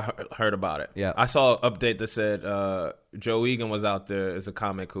exactly how I heard about it. Yeah. I saw an update that said Joe Egan was out there as a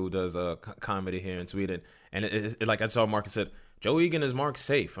comic who does a comedy here in Sweden. And it like I saw Mark said, Joe Egan is marked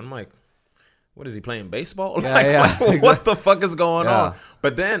safe. I'm like, what is he playing baseball? Yeah, like, yeah, like, exactly. What the fuck is going Yeah. on?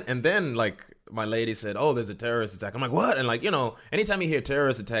 But then like my lady said, oh, there's a terrorist attack. I'm like, what? And like, you know, anytime you hear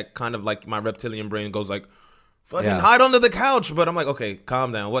terrorist attack, kind of like my reptilian brain goes like, fucking hide under the couch. But I'm like, okay,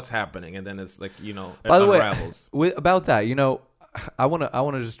 calm down. What's happening? And then it's like, you know, it By the unravels. way, about that, you know, I want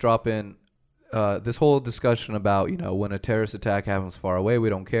to just drop in this whole discussion about, you know, when a terrorist attack happens far away, we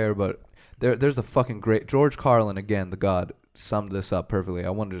don't care. But there's a fucking great George Carlin, again, the god, summed this up perfectly. I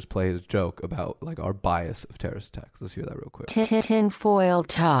want to just play his joke about like our bias of terrorist attacks. Let's hear that real quick. Tinfoil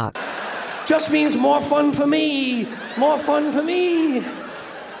talk. Just means more fun for me. More fun for me.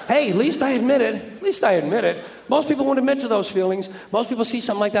 Hey, at least I admit it. At least I admit it. Most people won't admit to those feelings. Most people see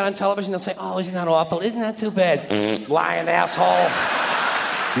something like that on television. They'll say, oh, isn't that awful? Isn't that too bad? Lying asshole.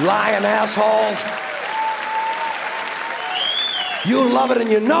 Lying assholes. You love it and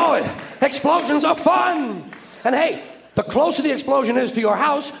you know it. Explosions are fun. And hey, the closer the explosion is to your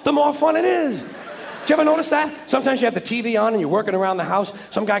house, the more fun it is. Did you ever notice that? Sometimes you have the TV on and you're working around the house.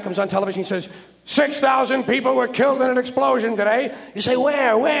 Some guy comes on television and says, 6,000 people were killed in an explosion today. You say,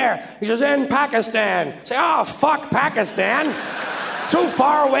 where? He says, in Pakistan. You say, oh, fuck Pakistan. Too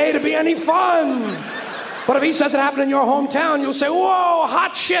far away to be any fun. But if he says it happened in your hometown, you'll say, whoa,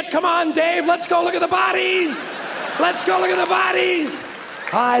 hot shit, come on, Dave, let's go look at the bodies. Let's go look at the bodies.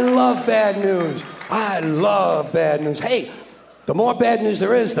 I love bad news. I love bad news. Hey, the more bad news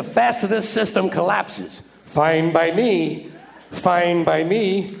there is, the faster this system collapses. Fine by me. Fine by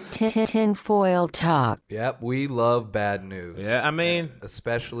me. Tinfoil talk. Yep, we love bad news. Yeah, I mean,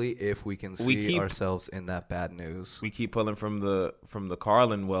 especially if we can see ourselves in that bad news. We keep pulling from the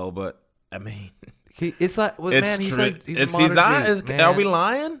Carlin well, but I mean, it's like, well, it's man, he's true. like, he's modern Jesus, man. Are we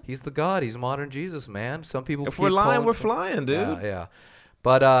lying? He's the God. He's modern Jesus, man. Some people. If we're lying, we're flying, dude. Yeah.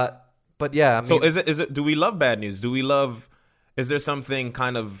 But yeah. I mean, so is it? Do we love bad news? Do we love? Is there something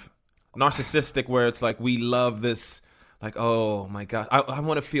kind of narcissistic where it's like we love this? Like, oh my God, I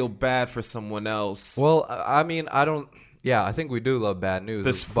want to feel bad for someone else. Well, I mean, I don't. Yeah, I think we do love bad news.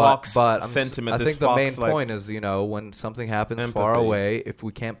 This Fox sentiment. I think the main point is, you know, when something happens far away, if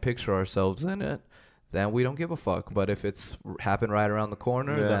we can't picture ourselves in it, then we don't give a fuck. But if it's happened right around the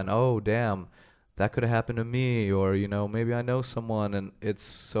corner, then oh damn, that could have happened to me, or you know, maybe I know someone, and it's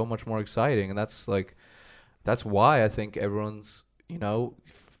so much more exciting. And that's why I think everyone's, you know,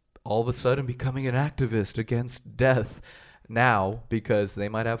 all of a sudden becoming an activist against death now, because they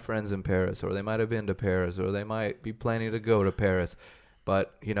might have friends in Paris, or they might have been to Paris, or they might be planning to go to Paris.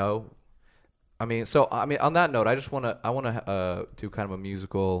 But, you know, I mean, on that note, I want to do kind of a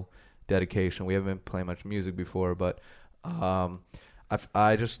musical dedication. We haven't been playing much music before, but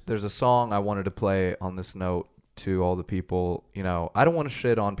there's a song I wanted to play on this note to all the people. You know, I don't want to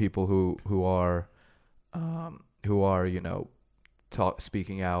shit on people who are you know,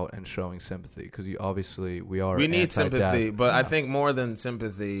 speaking out and showing sympathy, because obviously we need sympathy, but I think more than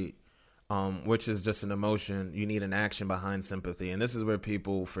sympathy, which is just an emotion, you need an action behind sympathy, and this is where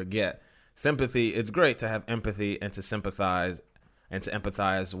people forget. Sympathy, it's great to have empathy and to sympathize and to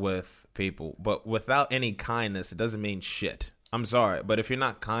empathize with people, but without any kindness, it doesn't mean shit. I'm sorry, but if you're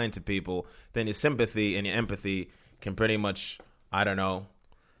not kind to people, then your sympathy and your empathy can pretty much, I don't know,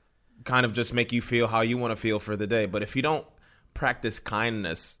 kind of just make you feel how you want to feel for the day. But if you don't practice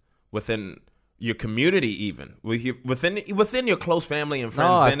kindness within your community, even within your close family and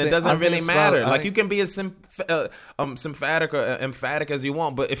friends, then it doesn't really matter. Like, you can be as sympathetic or emphatic as you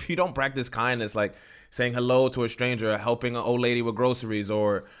want, but if you don't practice kindness, like saying hello to a stranger, or helping an old lady with groceries,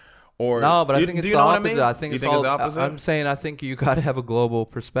 or no, but I think it's the opposite. I mean? I think it's the opposite. I'm saying I think you got to have a global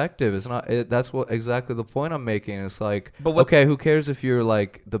perspective. It's not. That's what exactly the point I'm making. It's like, okay, who cares if you're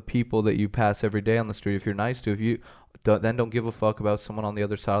like the people that you pass every day on the street? If you're nice to, if you then don't give a fuck about someone on the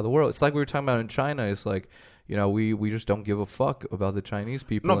other side of the world. It's like we were talking about in China. It's like, we just don't give a fuck about the Chinese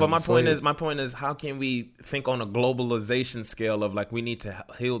people. No, but and my point is, how can we think on a globalization scale of like we need to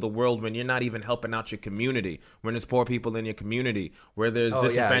heal the world when you're not even helping out your community, when there's poor people in your community, where there's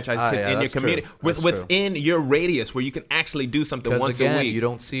disenfranchised kids in your community, within your radius, where you can actually do something once a week. You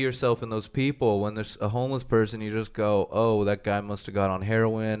don't see yourself in those people. When there's a homeless person, you just go, oh, that guy must have got on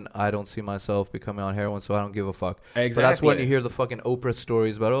heroin. I don't see myself becoming on heroin, so I don't give a fuck. Exactly. But that's when you hear the fucking Oprah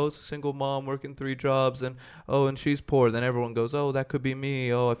stories about, oh, it's a single mom working 3 jobs, and and she's poor. Then everyone goes, oh, that could be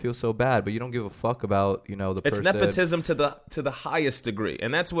me. Oh, I feel so bad. But you don't give a fuck about, the person. It's nepotism to the highest degree.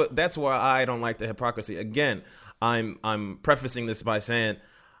 And that's why I don't like the hypocrisy. Again, I'm prefacing this by saying,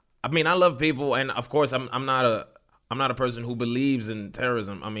 I mean, I love people, and of course I'm not a person who believes in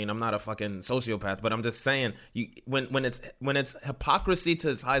terrorism. I mean, I'm not a fucking sociopath, but I'm just saying, when it's hypocrisy to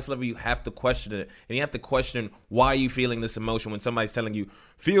its highest level, you have to question it, and you have to question why are you feeling this emotion when somebody's telling you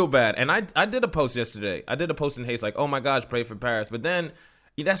feel bad. And I did a post yesterday. I did a post in haste like, oh my gosh, pray for Paris. But then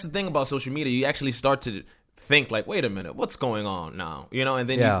that's the thing about social media. You actually start to think like, wait a minute, what's going on now? And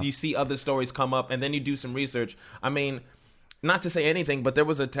then you see other stories come up, and then you do some research. I mean, not to say anything, but there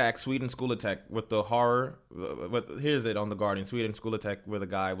was an attack, Sweden school attack with the horror. Here's it on The Guardian. Sweden school attack where the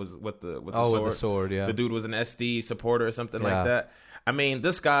guy was with the sword. With the sword, yeah. The dude was an SD supporter or something like that. I mean,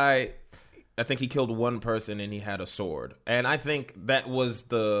 this guy, I think he killed one person and he had a sword. And I think that was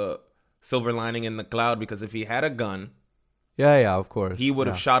the silver lining in the cloud, because if he had a gun, yeah, of course, he would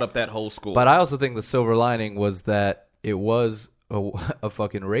have shot up that whole school. But I also think the silver lining was that it was a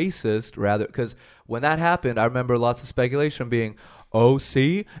fucking racist, rather, because when that happened, I remember lots of speculation being, oh,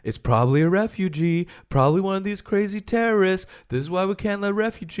 see, it's probably a refugee, probably one of these crazy terrorists. This is why we can't let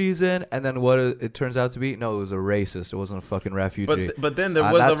refugees in. And then what it turns out to be, no, it was a racist. It wasn't a fucking refugee. But then there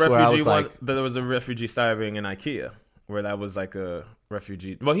was a refugee there was a refugee stabbing in IKEA, where that was like a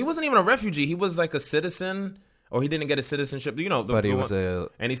refugee. Well, he wasn't even a refugee. He was like a citizen. Or he didn't get a citizenship, but he was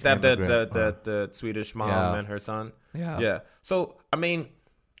and he stabbed that Swedish mom and her son. Yeah. So I mean,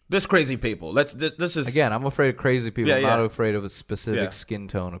 there's crazy people. This is again. I'm afraid of crazy people. I'm not afraid of a specific skin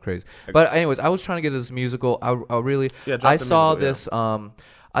tone of crazy. But anyways, I was trying to get this musical. I saw this.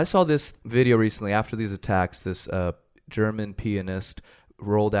 I saw this video recently after these attacks. This German pianist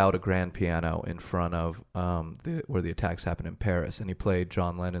rolled out a grand piano in front of where the attacks happened in Paris, and he played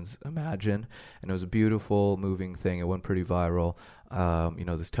John Lennon's Imagine, and it was a beautiful, moving thing. It went pretty viral.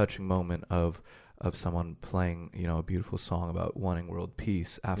 This touching moment of someone playing, a beautiful song about wanting world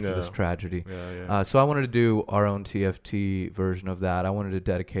peace after this tragedy. So I wanted to do our own TFT version of that. I wanted to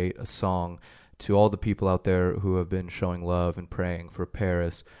dedicate a song to all the people out there who have been showing love and praying for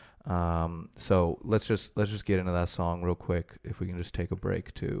Paris. So let's just get into that song real quick. If we can just take a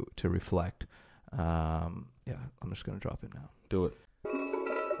break to reflect. I'm just gonna drop it now. Do it.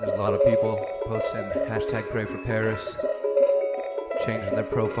 There's a lot of people posting #Pray for Paris, changing their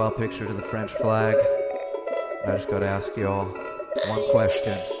profile picture to the French flag. I just gotta ask y'all one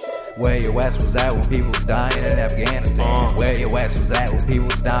question. Where your ass was at when people was dying in Afghanistan? Where your ass was at when people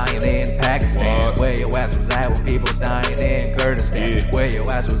was dying in Pakistan? Where your ass was at when people was dying in Kurdistan? Where your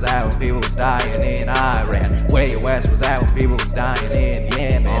ass was at when people was dying in Iran? Where your ass was at when people was dying in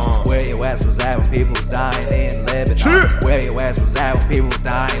Yemen? Where your ass was at when people was dying in Lebanon? Where your ass was at when people was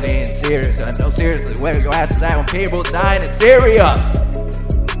dying in Syria? No, seriously, where your ass was at when people was dying in Syria?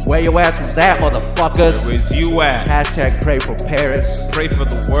 Where your ass was at, motherfuckers? Where was you at? #Pray for Paris. Pray for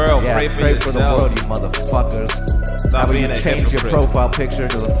the world. Yeah, pray for pray yourself. for the world, you motherfuckers. Stop How about being you a change your hypocrite. profile picture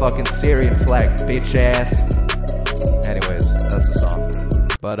to the fucking Syrian flag, bitch ass? Anyways, that's the song.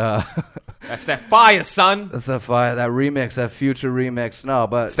 But that's that fire, son. That's that fire. That remix, that future remix. No,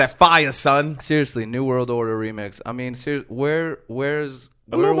 but it's that fire, son. Seriously, New World Order remix. I mean, where was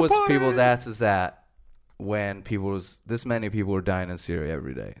people's asses at when this many people were dying in Syria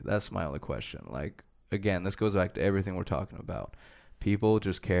every day? That's my only question. Like, again, this goes back to everything we're talking about. People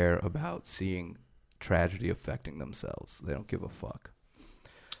just care about seeing tragedy affecting themselves. They don't give a fuck.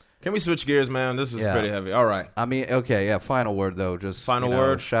 Can we switch gears, man? This was pretty heavy. All right. I mean, okay, yeah. Final word, though. Just final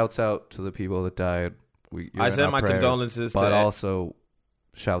word. Shouts out to the people that died. I send my condolences, but also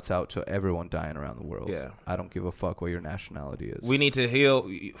shouts out to everyone dying around the world. Yeah. I don't give a fuck what your nationality is. We need to heal.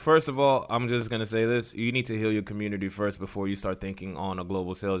 First of all, I'm just going to say this. You need to heal your community first before you start thinking on a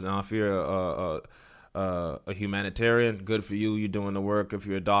global scale. Now, if you're a humanitarian, good for you. You're doing the work. If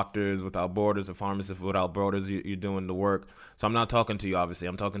you're Doctors Without Borders, a Pharmacist Without Borders, you're doing the work. So I'm not talking to you, obviously.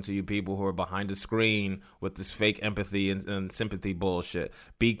 I'm talking to you people who are behind the screen with this fake empathy and sympathy bullshit.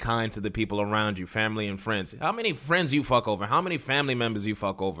 Be kind to the people around you, family and friends. How many friends you fuck over? How many family members you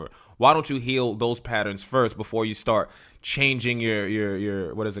fuck over? Why don't you heal those patterns first before you start changing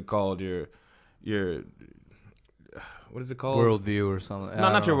your what is it called? Your what is it called? Worldview or something.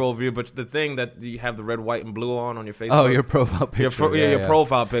 No, not your worldview, but the thing that you have the red, white, and blue on your Facebook. Oh, your profile picture. Your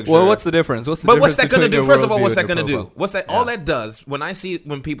profile picture. Well, what's the difference? What's that going to do? First of all, what's that going to do? What's that? All that does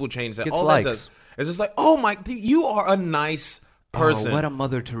when people change that, all likes. That does is just like, oh my, you are a nice person. Oh, what a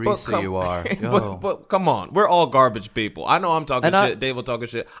Mother Teresa you are. But come on, we're all garbage people. I know I'm talking shit. Dave will talking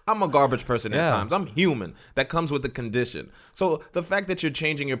shit. I'm a garbage person at times. I'm human. That comes with the condition. So the fact that you're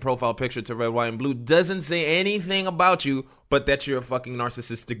changing your profile picture to red, white, and blue doesn't say anything about you, but that you're a fucking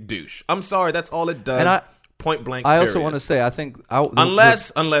narcissistic douche. I'm sorry. That's all it does. Point blank. I also want to say, I think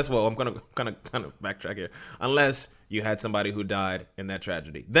unless, well, I'm gonna kind of backtrack here. Unless you had somebody who died in that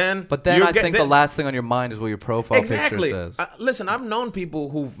tragedy, But then I think the last thing on your mind is what your profile picture says. Listen, I've known people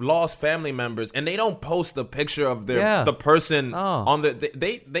who've lost family members, and they don't post a picture of the person on the.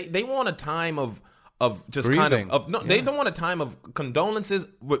 They want a time of just grieving. They don't want a time of condolences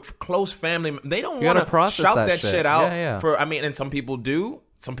with close family. They don't want to shout that shit out. And some people do,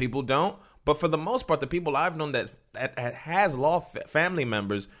 some people don't. But for the most part, the people I've known that has lost family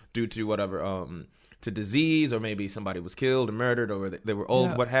members due to whatever, to disease, or maybe somebody was killed or murdered, or they were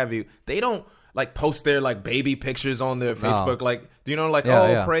old, what have you. They don't like post their like baby pictures on their Facebook, like, do you know, like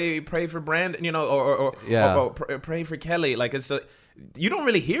pray for Brandon, you know, or pray for Kelly. Like you don't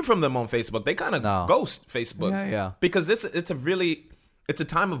really hear from them on Facebook. They kind of ghost Facebook, because it's a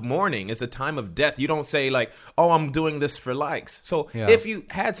time of mourning. It's a time of death. You don't say like, "Oh, I'm doing this for likes." So if you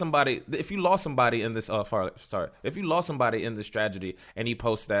lost somebody in this, if you lost somebody in this tragedy, and you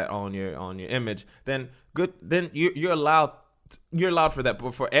post that on your image, then good. Then you're allowed. You're allowed for that.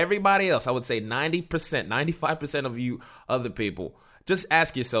 But for everybody else, I would say 90%, 95% of you other people, just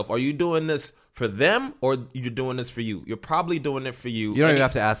ask yourself: are you doing this for them, or you're doing this for you? You're probably doing it for you. You don't even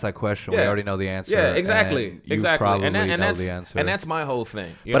have to ask that question. We already know the answer. Yeah, exactly. Exactly. And know the answer. And that's my whole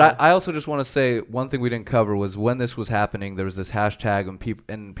thing. But I also just want to say one thing we didn't cover was when this was happening, there was this hashtag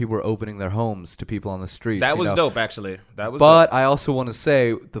and people were opening their homes to people on the streets. That was dope, actually. That was dope. I also want to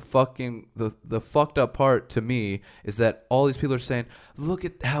say the fucked up part to me is that all these people are saying, look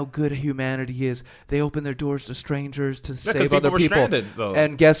at how good humanity is. They open their doors to strangers to save other people. Stranded, though.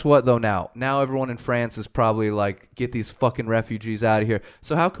 And guess what, though, now everyone in France is probably like, get these fucking refugees out of here.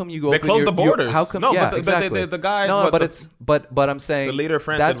 So how come you go? They close the borders. How come? No, yeah, but exactly. the guy. No, but I'm saying the leader of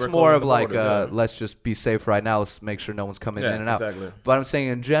France that's said more of like borders, let's just be safe right now. Let's make sure no one's coming in and out. Exactly. But I'm saying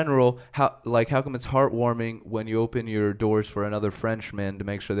in general, how come it's heartwarming when you open your doors for another Frenchman to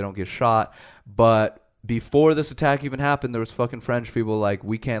make sure they don't get shot, but before this attack even happened, there was fucking French people like,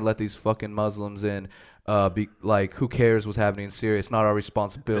 we can't let these fucking Muslims in. Who cares what's happening in Syria? It's not our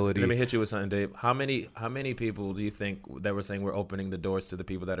responsibility. Let me hit you with something, Dave. How many people do you think that were saying we're opening the doors to the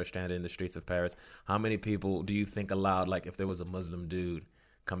people that are stranded in the streets of Paris? How many people do you think allowed, like, if there was a Muslim dude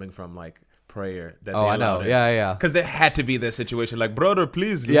coming from like prayer that I know. Yeah. Because there had to be this situation, like, brother,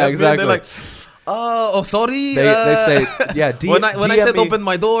 please. Yeah, exactly. They're like, sorry. They say, yeah. when I said open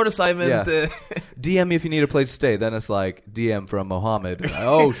my doors, I meant. DM me if you need a place to stay. Then it's like DM from Mohammed.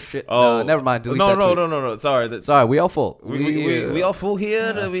 Oh shit. Never mind. Delete that tweet. No. Sorry. We all full. We all full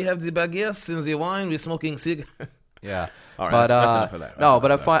here. Yeah. We have the baguettes and the wine. We're smoking cigarettes. Yeah. All right. That's enough of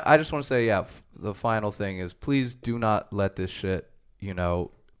that. I just want to say, the final thing is, please do not let this shit,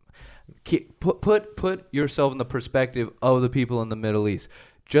 put yourself in the perspective of the people in the Middle East.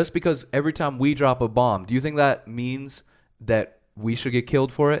 Just because every time we drop a bomb, do you think that means that we should get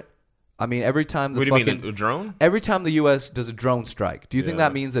killed for it? I mean, every time what do you mean, a drone? Every time the U.S. does a drone strike, do you think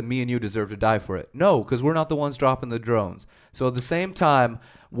that means that me and you deserve to die for it? No, because we're not the ones dropping the drones. So at the same time,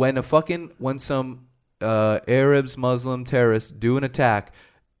 when some Arabs, Muslim terrorists do an attack,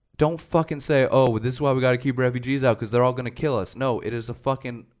 don't fucking say, oh, this is why we got to keep refugees out because they're all going to kill us. No, it is a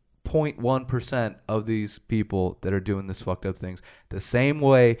fucking 0.1% of these people that are doing this fucked up things. The same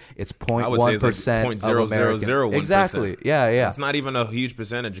way it's 0.1% of Americans. Exactly. Yeah. It's not even a huge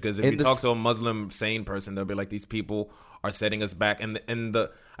percentage, because if you talk to a Muslim sane person, they'll be like, these people are setting us back. And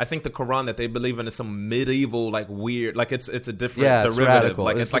I think the Quran that they believe in is some medieval, like, weird, like it's a different derivative. Radical.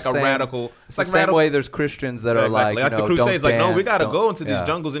 Like it's like a radical. It's like the same way there's Christians that are exactly. like the Crusades, like, no, we got to go into these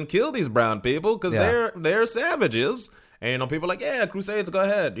jungles and kill these brown people because they're savages. And people are like, yeah, Crusades, go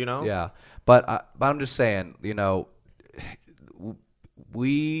ahead, Yeah, but I'm just saying,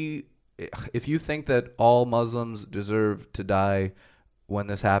 if you think that all Muslims deserve to die when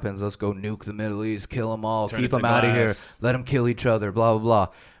this happens, let's go nuke the Middle East, kill them all, keep them out of here, let them kill each other, blah, blah, blah.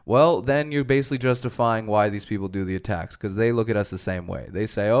 Well, then you're basically justifying why these people do the attacks, because they look at us the same way. They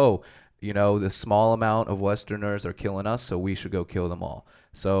say, oh, the small amount of Westerners are killing us, so we should go kill them all.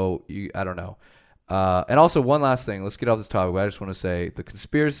 So, I don't know. And also, one last thing. Let's get off this topic. But I just want to say the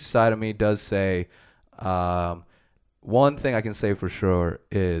conspiracy side of me does say one thing I can say for sure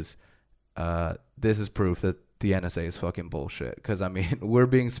is this is proof that the NSA is fucking bullshit. Because, I mean, we're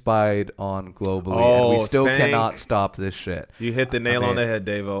being spied on globally, and we still cannot stop this shit. You hit the nail on the head,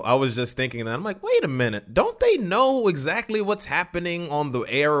 Davo. I was just thinking that. I'm like, wait a minute. Don't they know exactly what's happening on the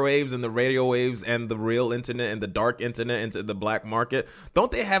airwaves and the radio waves and the real internet and the dark internet into the black market? Don't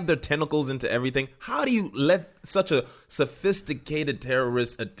they have their tentacles into everything? How do you let such a sophisticated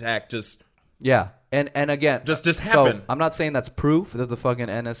terrorist attack just... Yeah. And again, just happen. So I'm not saying that's proof that the fucking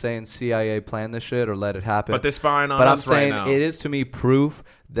NSA and CIA planned this shit or let it happen. But they're spying on but us right now. But I'm saying it is to me proof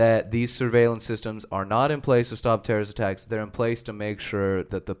that these surveillance systems are not in place to stop terrorist attacks. They're in place to make sure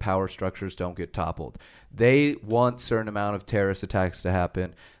that the power structures don't get toppled. They want a certain amount of terrorist attacks to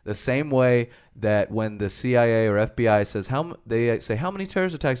happen. The same way that when the CIA or FBI says they say how many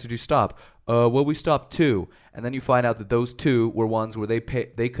terrorist attacks did you stop? Well, we stopped 2. And then you find out that those 2 were ones where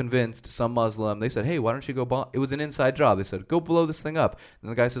they convinced some Muslim. They said, hey, why don't you go bomb? It was an inside job. They said, go blow this thing up. And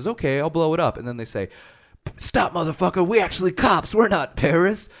the guy says, okay, I'll blow it up. And then they say, stop, motherfucker. We actually cops. We're not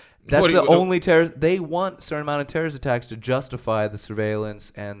terrorists. That's the only terrorist. They want a certain amount of terrorist attacks to justify the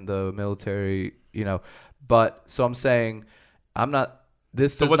surveillance and the military, But so I'm saying I'm not.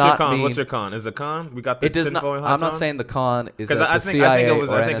 This so does what's not your con? mean, What's your con? Is the con? We got the it does not. tinfoil I'm hats not on? saying the con is that I the think CIA it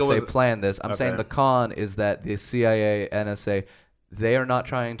was, or I think NSA it was, planned this. I'm saying the con is that the CIA, NSA, they are not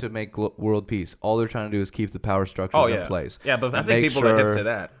trying to make world peace. All they're trying to do is keep the power structures in place. Yeah, but I think people are hip to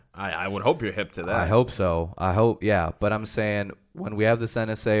that. I would hope you're hip to that. I hope so. Yeah. But I'm saying when we have this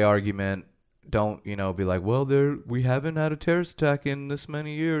NSA argument, don't be like, well, we haven't had a terrorist attack in this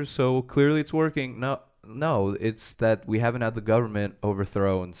many years, so clearly it's working. No, it's that we haven't had the government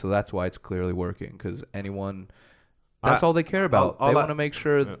overthrown, so that's why it's clearly working. Because that's all they care about. They want to make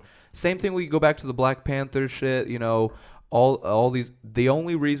sure. Yeah. Same thing. We go back to the Black Panther shit. All these. The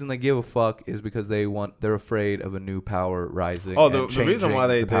only reason they give a fuck is because they're afraid of a new power rising. The reason why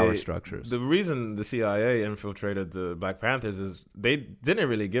the power structures. The reason the CIA infiltrated the Black Panthers is they didn't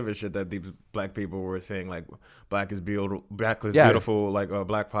really give a shit that these black people were saying like black is beautiful, like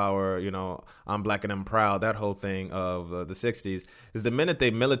black power. I'm black and I'm proud. That whole thing of the '60s is the minute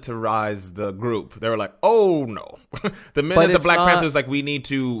they militarized the group, they were like, oh no. The minute the Black Panthers like we need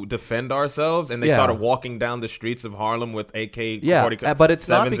to defend ourselves, and they started walking down the streets of Harlem with AK-40. But it's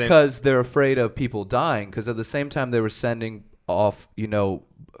not because they're afraid of people dying, because at the same time they were sending off,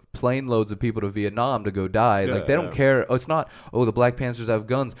 plane loads of people to Vietnam to go die. Like they don't care. It's not, the Black Panthers have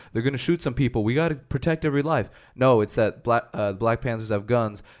guns. They're going to shoot some people. We got to protect every life. No, it's that Black Panthers have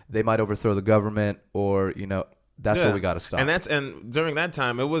guns. They might overthrow the government or, that's what we got to stop. And during that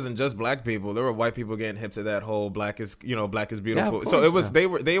time, it wasn't just black people. There were white people getting hip to that whole black is beautiful. Yeah, so it was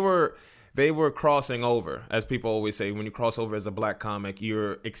they were crossing over, as people always say. When you cross over as a black comic,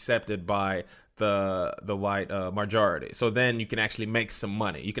 you're accepted by the white majority. So then you can actually make some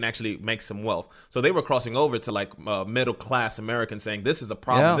money. You can actually make some wealth. So they were crossing over to like middle class Americans, saying this is a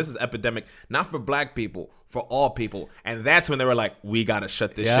problem. Yeah. This is epidemic, not for black people, for all people. And that's when they were like, we got to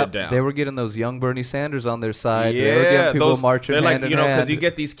shut this shit down. They were getting those young Bernie Sanders on their side. Yeah, they were getting people marching hand in hand. Because you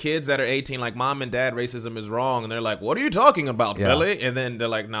get these kids that are 18, like, mom and dad, racism is wrong. And they're like, what are you talking about, Billy? And then they're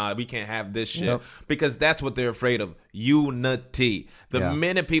like, nah, we can't have this shit. Because that's what they're afraid of. Unity. The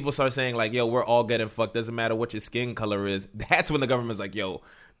minute people start saying like, yo, we're all getting fucked, doesn't matter what your skin color is, that's when the government's like, yo,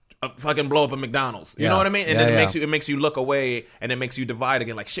 fucking blow up a McDonald's. You know what I mean? And then it makes you look away, and it makes you divide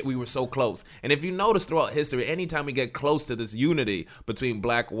again. Like, shit, we were so close. And if you notice throughout history, anytime we get close to this unity between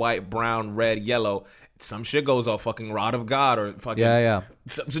black, white, brown, red, yellow, some shit goes off, fucking Rod of God or fucking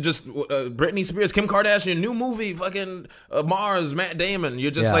so just Britney Spears, Kim Kardashian, new movie, fucking Mars, Matt Damon.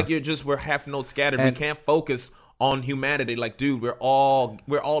 You're just we're half note scattered. We can't focus on humanity. Like, dude, we're all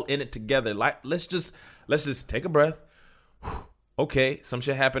in it together. Like, let's just take a breath. Okay, some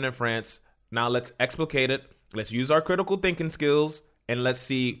shit happened in France. Now let's explicate it. Let's use our critical thinking skills, and let's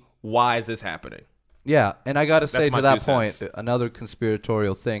see why is this happening. Yeah, and I got to say to that point, another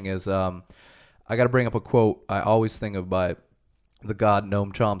conspiratorial thing is I got to bring up a quote I always think of by the god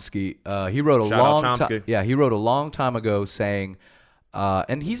Noam Chomsky. He wrote he wrote a long time ago saying,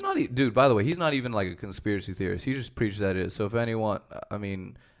 and he's not, dude, by the way, he's not even like a conspiracy theorist. He just preaches that it is. So if anyone,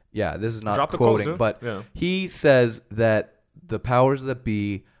 this is not quoting, but he says that the powers that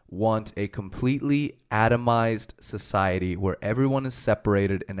be want a completely atomized society where everyone is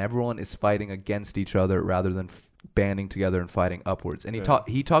separated and everyone is fighting against each other rather than banding together and fighting upwards. And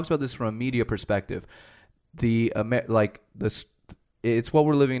he talks about this from a media perspective. It's what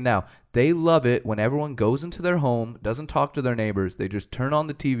we're living now. They love it when everyone goes into their home, doesn't talk to their neighbors. They just turn on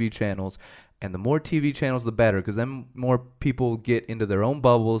the TV channels. And the more TV channels, the better, because then more people get into their own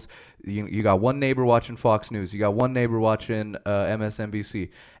bubbles. You got one neighbor watching Fox News. You got one neighbor watching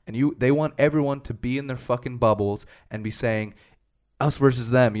MSNBC. And they want everyone to be in their fucking bubbles and be saying, us versus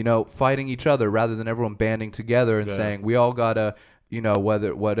them, fighting each other rather than everyone banding together and saying, we all got to,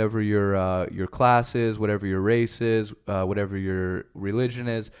 whatever your class is, whatever your race is, whatever your religion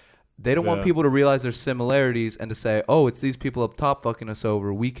is. They don't want people to realize their similarities and to say, oh, it's these people up top fucking us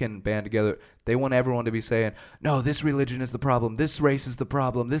over. We can band together. They want everyone to be saying, no, this religion is the problem. This race is the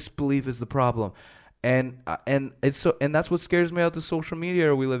problem. This belief is the problem. And that's what scares me about the social media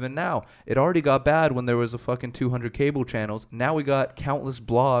era we live in now. It already got bad when there was a fucking 200 cable channels. Now we got countless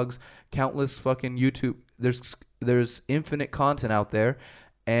blogs, countless fucking YouTube. There's infinite content out there.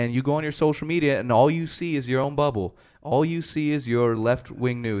 And you go on your social media and all you see is your own bubble. All you see is your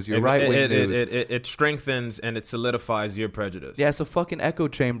left-wing news, your right-wing news. It strengthens and it solidifies your prejudice. Yeah, it's a fucking echo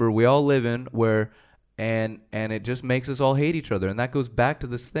chamber we all live in and it just makes us all hate each other. And that goes back to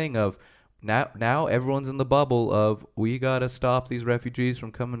this thing of now everyone's in the bubble of we got to stop these refugees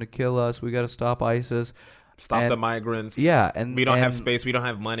from coming to kill us. We got to stop ISIS. Stop the migrants. Yeah. And we don't have space. We don't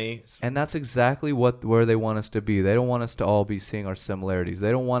have money. And that's exactly where they want us to be. They don't want us to all be seeing our similarities.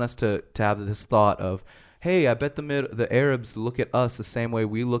 They don't want us to have this thought of, hey, I bet the Arabs look at us the same way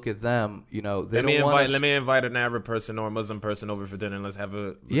we look at them. Let me invite an Arab person or a Muslim person over for dinner and let's have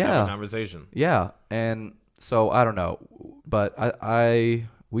a conversation. Yeah, and so I don't know, but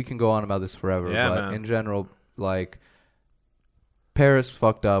we can go on about this forever. Yeah, but man. In general, like Paris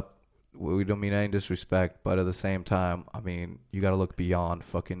fucked up. We don't mean any disrespect, but at the same time, I mean, you got to look beyond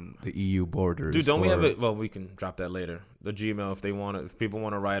fucking the EU borders. Dude, don't we have it? Well, we can drop that later. The Gmail, if people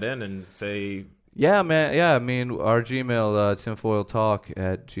want to write in and say. Yeah, man. Yeah, I mean, our Gmail,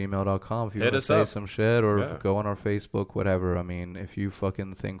 tinfoiltalk@gmail.com. If you want to say some shit or go on our Facebook, whatever. I mean, if you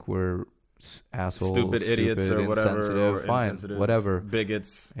fucking think we're assholes, stupid idiots or whatever, fine, whatever,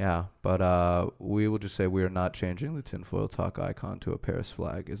 bigots. Yeah, but we will just say we are not changing the tinfoil talk icon to a Paris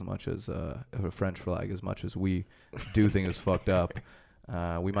flag as much as a French flag, as much as we do think it's fucked up.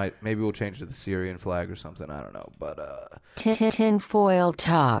 Maybe we'll change to the Syrian flag or something. I don't know, but tinfoil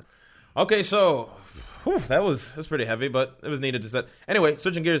talk. Okay, so that's pretty heavy, but it was needed to set. Anyway,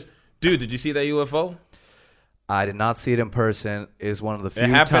 switching gears, dude, did you see that UFO? I did not see it in person. It's one of the few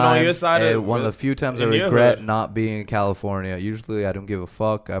times. It happened on your side. One of the few times I regret not being in California. Usually, I don't give a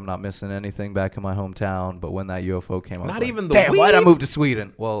fuck. I'm not missing anything back in my hometown. But when that UFO came, I was damn, why'd I move to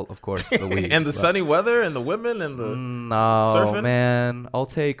Sweden? Well, of course, the weed. And the sunny weather and the women and the surfing? Man. I'll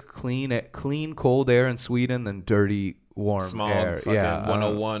take clean, cold air in Sweden than dirty, warm air. Yeah,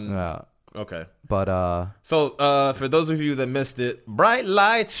 101. Okay. But so for those of you that missed it, bright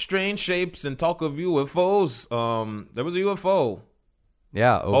lights, strange shapes, and talk of UFOs. There was a UFO.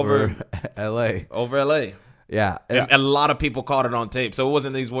 Yeah, over LA. Over LA. Yeah, and a lot of people caught it on tape. So it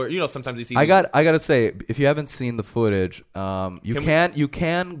wasn't these words. Sometimes you see. I gotta say, if you haven't seen the footage, you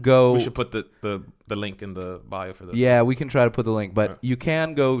can go. We should put the link in the bio for this. Yeah, we can try to put the link, but you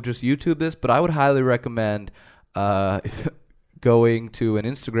can go just YouTube this. But I would highly recommend going to an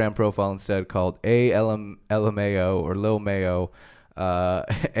Instagram profile instead called ALiENS or Lil Mayo,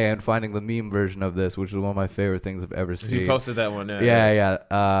 and finding the meme version of this, which is one of my favorite things I've ever seen. You posted that one,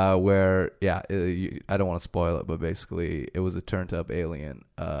 where I don't want to spoil it, but basically it was a turned up alien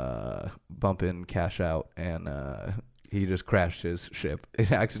bump in, cash out, and he just crashed his ship.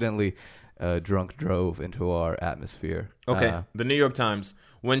 It accidentally drunk drove into our atmosphere. Okay, the New York Times.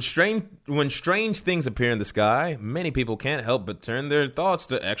 When strange things appear in the sky, many people can't help but turn their thoughts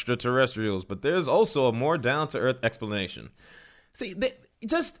to extraterrestrials. But there's also a more down-to-earth explanation. See,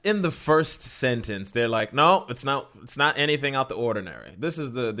 just in the first sentence, they're like, no, it's not anything out the ordinary. This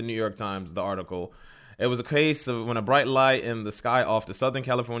is the New York Times, the article. It was a case of when a bright light in the sky off the Southern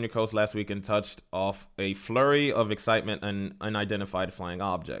California coast last weekend touched off a flurry of excitement and unidentified flying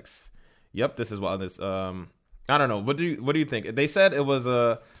objects. Yep, this is what this... I don't know. What do you think? They said it was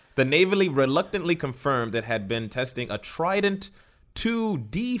the Navy reluctantly confirmed it had been testing a Trident II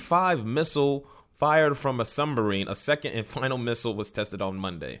D5 missile fired from a submarine. A second and final missile was tested on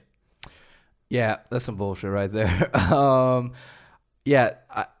Monday. Yeah, that's some bullshit right there. All I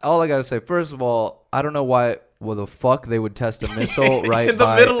gotta say, first of all, I don't know why. Well, the fuck they would test a missile right in the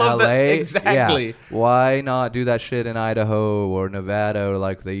by middle LA? Of the exactly. Yeah. Why not do that shit in Idaho or Nevada or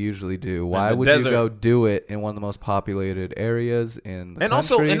like they usually do? Why would desert. you go do it in one of the most populated areas in the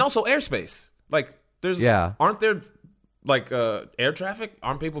country? And also airspace. Like aren't there like air traffic?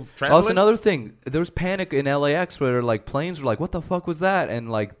 Aren't people Oh, traveling? that's another thing. There was panic in LAX where like planes were like, "What the fuck was that?"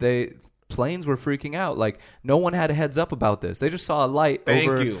 And like planes were freaking out. Like no one had a heads up about this. They just saw a light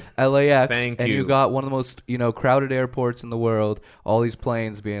over LAX, and you got one of the most crowded airports in the world. All these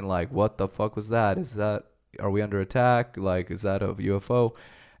planes being like, "What the fuck was that? Are we under attack? Like, is that a UFO?"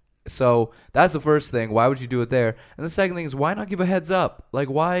 So that's the first thing. Why would you do it there? And the second thing is, why not give a heads up? Like,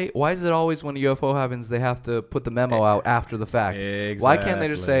 why is it always when a UFO happens, they have to put the memo out after the fact? Exactly. Why can't they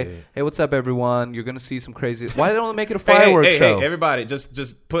just say, "Hey, what's up, everyone? You're gonna see some crazy." Why don't they make it a fireworks show? Hey, everybody,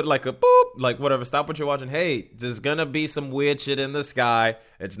 just put like a boop, like whatever. Stop what you're watching. Hey, there's gonna be some weird shit in the sky.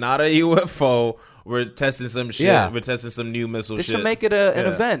 It's not a UFO. We're testing some shit. Yeah. We're testing some new missile shit. They should make it an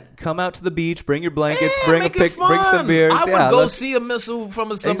event. Come out to the beach, bring your blankets, bring some beers. I would go see a missile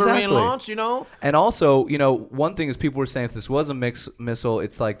from a submarine launch, And also, one thing is people were saying if this was a missile,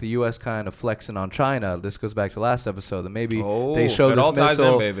 it's like the U.S. kind of flexing on China. This goes back to last episode. That maybe they showed this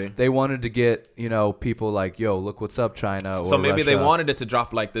missile. Baby. They wanted to get, people like, yo, look what's up, China. So maybe Russia. they wanted it to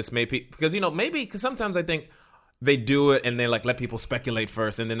drop like this. Maybe because, because sometimes I think they do it and they like let people speculate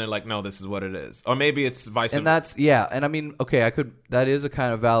first, and then they're like, no, this is what it is. Or maybe it's vice versa. And that's and I mean, okay, that is a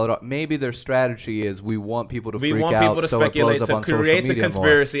kind of valid. Maybe their strategy is we want people to freak out. We want people to speculate, to create the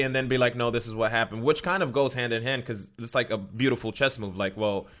conspiracy, and then be like, no, this is what happened, which kind of goes hand in hand because it's like a beautiful chess move. Like,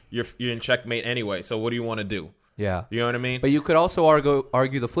 well, you're in checkmate anyway, so what do you want to do? Yeah. You know what I mean? But you could also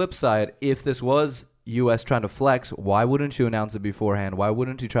argue the flip side. If this was U.S. trying to flex, why wouldn't you announce it beforehand? Why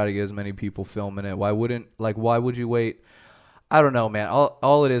wouldn't you try to get as many people filming it? Why would you wait? I don't know, man.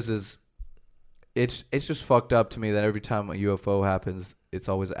 All it is it's just fucked up to me that every time a UFO happens, it's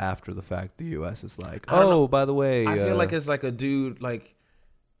always after the fact. The U.S. is like, oh, by the way. I feel like it's like a dude, like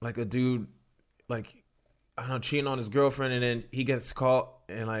a dude, like, I don't know, cheating on his girlfriend, and then he gets caught,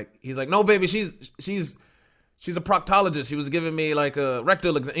 and like he's like, no, baby, she's a proctologist. She was giving me like a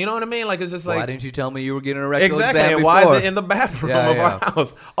rectal exam. You know what I mean? Like it's just like, why didn't you tell me you were getting a rectal exam exactly? And before? why is it in the bathroom of our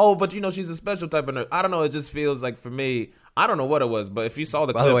house? Oh, but she's a special type of nurse. I don't know. It just feels like for me, I don't know what it was, but if you saw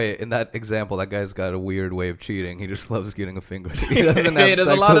the clip. By the way, in that example, that guy's got a weird way of cheating. He just loves getting a finger. He doesn't have there's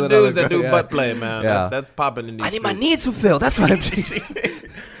a lot of dudes that do butt play, man. Yeah. That's popping in these. I need my needs fulfilled. That's why I'm cheating.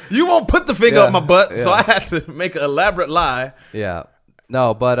 You won't put the finger up my butt, so I had to make an elaborate lie. Yeah.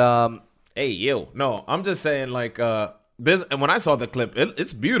 No, but hey, yo, no, I'm just saying like this, and when I saw the clip,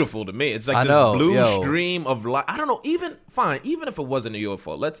 it's beautiful to me. It's like this blue stream of light. I don't know. Even if it wasn't a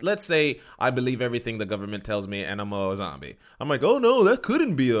UFO, let's say I believe everything the government tells me, and I'm a zombie. I'm like, oh no, that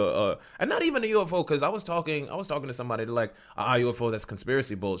couldn't be and not even a UFO, because I was talking to somebody. They're like, UFO, that's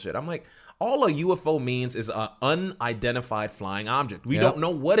conspiracy bullshit. I'm like, all a UFO means is an unidentified flying object. We don't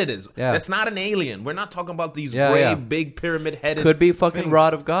know what it is. Yeah. That's not an alien. We're not talking about these gray, big pyramid headed. Could be fucking things.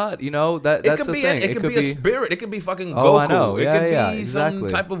 Rod of God. That's it could the be thing. It could be a spirit. It could be fucking Oh, Goku. I know. It could be exactly. some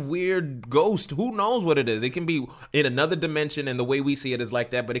type of weird ghost. Who knows what it is? It can be in another dimension, and the way we see it is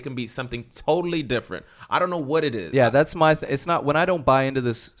like that, but it can be something totally different. I don't know what it is. Yeah, that's my it's not, when I don't buy into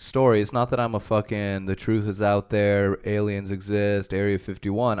this story, it's not that I'm a fucking, the truth is out there, aliens exist, Area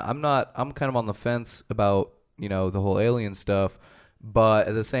 51. I'm kind of on the fence about, the whole alien stuff, but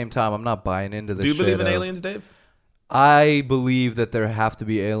at the same time, I'm not buying into this. Do you believe in aliens, Dave? I believe that there have to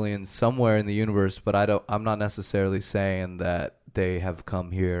be aliens somewhere in the universe, but I'm not necessarily saying that they have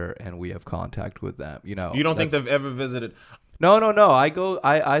come here and we have contact with them. You don't think they've ever visited? No.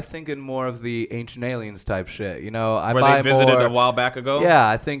 I think in more of the Ancient Aliens type shit. Where they visited a while back ago? Yeah,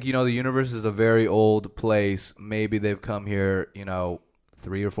 I think, the universe is a very old place. Maybe they've come here,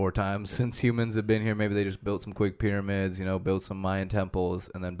 3 or 4 times since humans have been here. Maybe they just built some quick pyramids, built some Mayan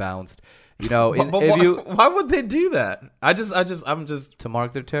temples and then bounced. Why would they do that? I'm just to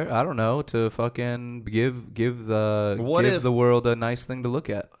mark their territory. I don't know, to fucking give the world a nice thing to look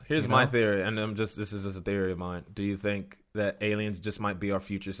at. Here's my theory, and this is just a theory of mine. Do you think that aliens just might be our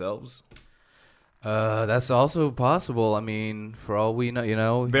future selves? That's also possible. I mean, for all we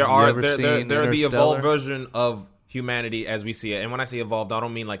know, they're the evolved version of humanity as we see it. And when I say evolved, I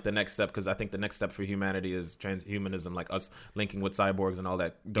don't mean like the next step, because I think the next step for humanity is transhumanism, like us linking with cyborgs and all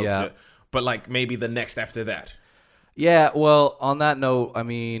that dope shit. But like maybe the next after that. Yeah, well, on that note, I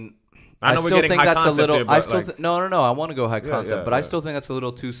mean, I know we're getting high concept here, but no. I want to go high concept, but I still think that's a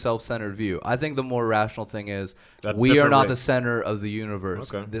little too self-centered view. I think the more rational thing is we are not the center of the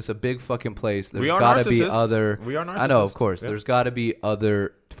universe. Okay. This is a big fucking place. There's got to be other. We are narcissists. I know, of course. Yeah. There's got to be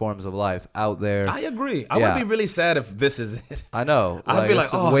other forms of life out there. I agree. I would be really sad if this is it. I know. I'd be like,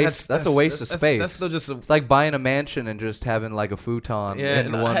 oh, that's a waste of space. That's still just it's like buying a mansion and just having like a futon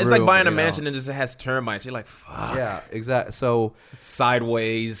in one room. It's like buying a mansion and just has termites. You're like, fuck. Yeah, exactly. So it's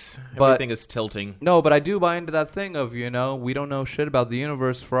sideways. Everything is tilting. No, but I do buy into that thing of, we don't know shit about the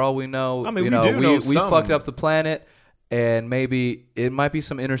universe. For all we know, I mean, we fucked up the planet. And maybe it might be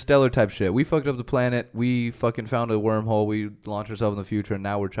some interstellar type shit. We fucked up the planet. We fucking found a wormhole. We launched ourselves in the future, and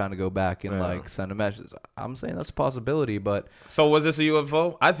now we're trying to go back and like send a message. I'm saying that's a possibility, but so was this a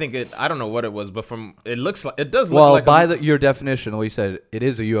UFO? I think it. I don't know what it was, but it looks like it does. Well, look like your definition, we said it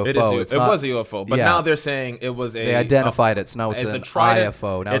is a UFO. It was a UFO, but now they're saying it was a. They identified it. So now it's an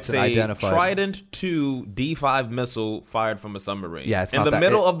IFO. Now it's an identified. Trident II D5 missile fired from a submarine. Yeah, it's in the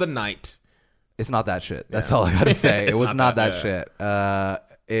middle of the night. It's not that shit. That's all I gotta say. It was not that shit.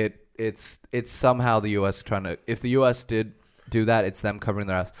 It's somehow the U.S. trying to. If the U.S. did do that, it's them covering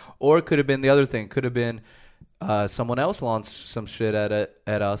their ass. Or it could have been the other thing. Could have been someone else launched some shit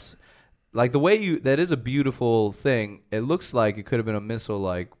at us. Like the way that is a beautiful thing. It looks like it could have been a missile,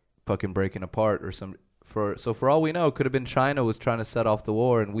 like fucking breaking apart or some. So for all we know, it could have been China was trying to set off the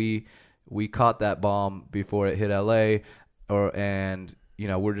war, and we caught that bomb before it hit L.A.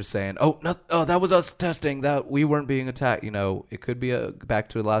 We're just saying, that was us testing, that we weren't being attacked. It could be back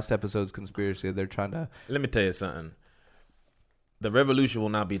to last episode's conspiracy. They're trying to. Let me tell you something. The revolution will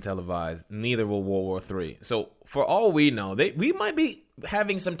not be televised. Neither will World War III. So for all we know, we might be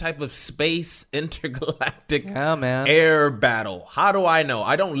having some type of space intergalactic air battle. How do I know?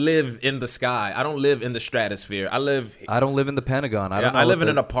 I don't live in the sky. I don't live in the stratosphere. I don't live in the Pentagon. I live in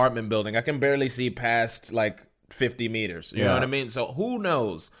an apartment building. I can barely see past 50 meters. You know what I mean? So who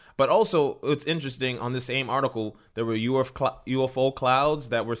knows? But also, it's interesting, on the same article, there were UFO clouds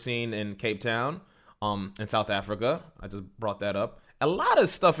that were seen in Cape Town, in South Africa. I just brought that up. A lot of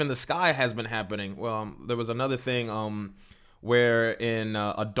stuff in the sky has been happening. Well, there was another thing where in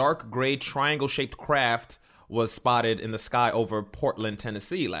a dark gray triangle-shaped craft was spotted in the sky over Portland,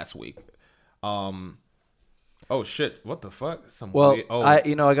 Tennessee last week. Oh shit! What the fuck? I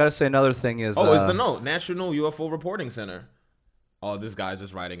gotta say another thing is. It's the note. National UFO Reporting Center. Oh, this guy's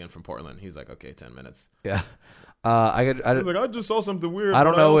just writing in from Portland. He's like, okay, 10 minutes. Yeah. He's like, I just saw something weird. I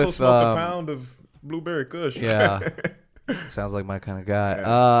don't know I also if smoked a pound of blueberry Kush. Yeah. Sounds like my kind of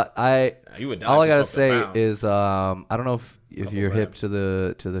guy. You would die all I if you gotta smoked say a pound. is, I don't know if you're hip to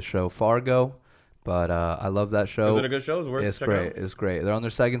the show Fargo. But I love that show. Is it a good show? Is it worth It's checking great. out? It's great. They're on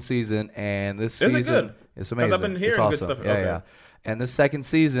their second season, and this season Is it good? It's amazing. 'Cause I've been hearing it's awesome. good stuff. Yeah, Okay. yeah. And this second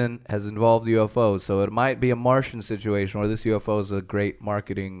season has involved UFOs, so it might be a Martian situation where this UFO is a great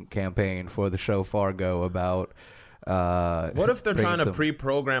marketing campaign for the show Fargo about. What if they're trying to some-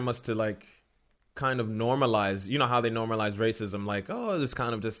 pre-program us to kind of normalize? You know how they normalize racism? This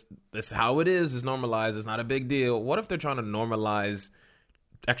kind of just this how it is. It's normalized. It's not a big deal. What if they're trying to normalize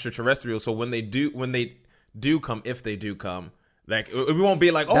extraterrestrials? So when they do come, if they do come, we won't be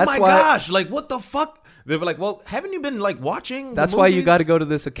like, oh That's my why- gosh, what the fuck? They'll be like, well, haven't you been watching? That's the why you movies? got to go to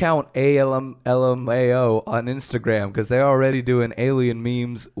this account ALMAO on Instagram, because they're already doing alien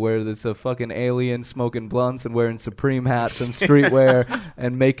memes where there's a fucking alien smoking blunts and wearing Supreme hats and streetwear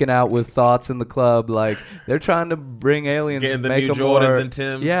and making out with thoughts in the club. They're trying to bring aliens, Getting the make new them Jordans more, and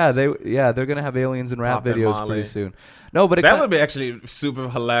Timbs. Yeah, they're gonna have aliens in rap Poppin' videos Molly. pretty soon. No, but That would be actually super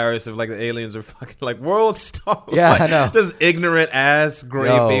hilarious if the aliens are fucking world star. Yeah, I know. Just ignorant ass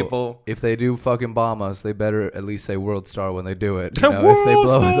great people. If they do fucking bomb us, they better at least say world star when they do it. World if they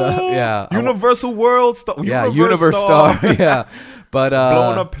blow star! it up, yeah. Universal world star. Yeah, universe star. Yeah, but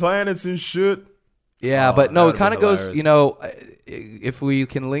blowing up planets and shit. Yeah, but no, it kind of goes. hilarious. If we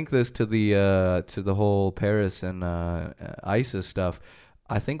can link this to the whole PARiS and ISIS stuff,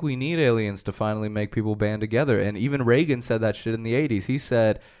 I think we need aliens to finally make people band together. And even Reagan said that shit in the 80s. He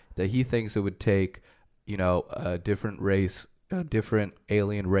said that he thinks it would take, a different race, a different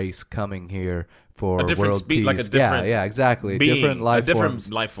alien race coming here for A different world speed, peace. a different yeah, exactly. being, different life a different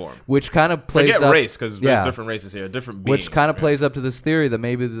forms. life form. Which kind of plays Forget up, race, because there's different races here. A different being. Which kind of plays up to this theory that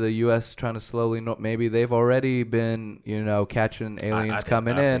maybe the U.S. is trying to slowly, maybe they've already been, catching aliens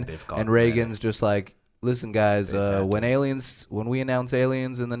coming in, and Reagan's just like, listen, guys, when we announce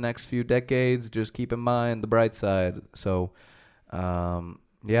aliens in the next few decades, just keep in mind the bright side. So, I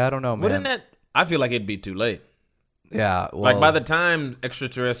don't know, man. Wouldn't that? I feel like it'd be too late. Yeah, well, by the time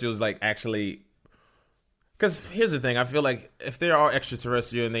extraterrestrials actually, because here's the thing, I feel like if there are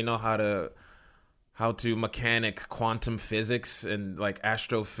extraterrestrial and they know how to mechanic quantum physics and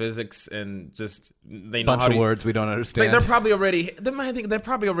astrophysics and just they know bunch how of words we don't understand. They're probably already. They're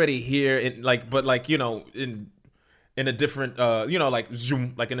probably already here. In in a different, like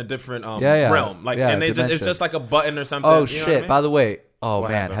zoom, like in a different realm. Like, yeah, and it's dimension. just like a button or something. Oh you know shit! what I mean? By the way, oh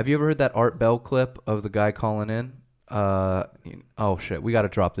What man, happened? have you ever heard that Art Bell clip of the guy calling in? Oh shit, we got to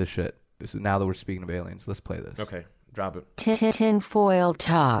drop this shit. Now that we're speaking of aliens, let's play this. Okay, drop it. Tinfoil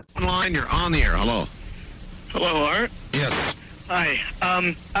Talk. Line, you're on the air. Hello. Hello, Art. Yes. Hi.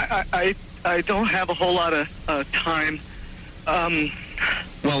 I don't have a whole lot of time.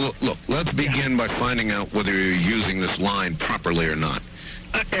 Well, look, let's begin by finding out whether you're using this line properly or not.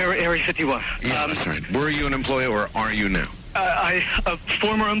 Area 51. Yeah, that's right. Were you an employee or are you now? A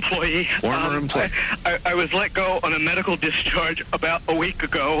former employee. Former employee. I was let go on a medical discharge about a week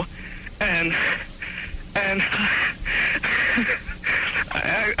ago, and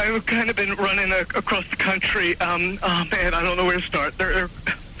I've kind of been running across the country. Oh man, I don't know where to start. They're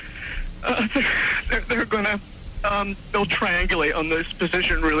gonna they'll triangulate on this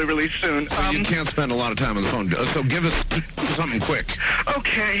position really soon. So you can't spend a lot of time on the phone. So give us something quick.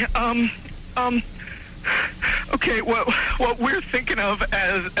 Okay. Okay. What we're thinking of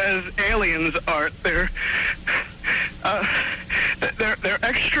as aliens, Art, they're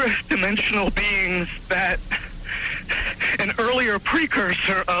extra dimensional beings that an earlier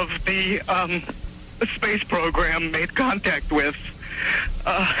precursor of the space program made contact with.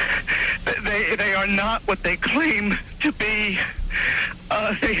 They are not what they claim to be.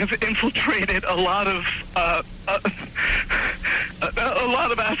 They have infiltrated a lot of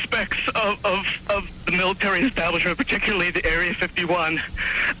aspects of the military establishment, particularly the Area 51.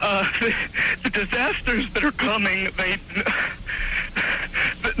 The disasters that are coming,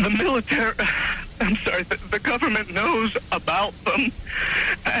 the military. I'm sorry, the government knows about them,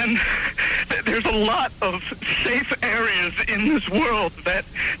 and there's a lot of safe areas in this world that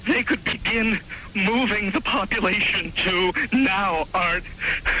they could begin moving the population to now, Art.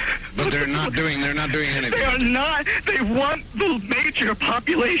 But they're not doing anything. They are not. They want the major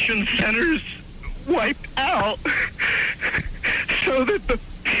population centers wiped out so that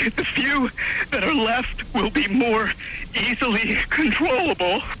the few that are left will be more easily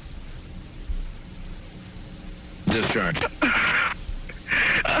controllable. Discharge.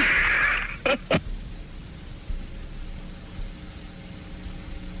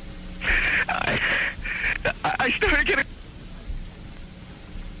 I started getting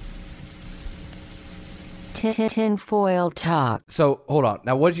Tinfoil Talk. So hold on.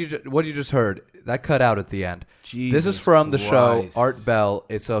 Now, what you just heard that cut out at the end? This is Jesus from the show Christ. Art Bell.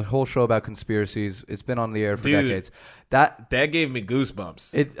 It's a whole show about conspiracies. It's been on the air for Dude, decades. That gave me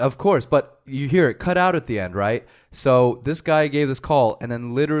goosebumps. It, of course, but you hear it cut out at the end, right? So this guy gave this call, and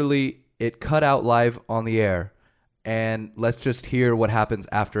then literally it cut out live on the air. And let's just hear what happens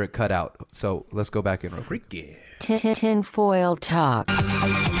after it cut out. So let's go back in real quick. Freaky. Tinfoil Talk.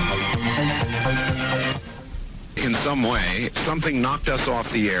 In some way, something knocked us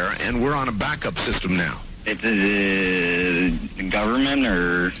off the air, and we're on a backup system now. It's the government,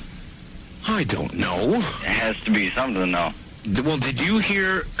 or I don't know. it has to be something, though. Well, did you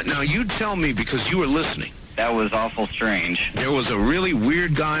hear? Now, you tell me because you were listening. That was awful strange. There was a really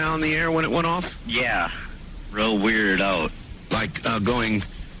weird guy on the air when it went off? Yeah, real weirded out. Like going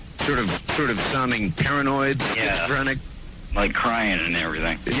sort of sounding paranoid, Yeah. schizophrenic? Like crying and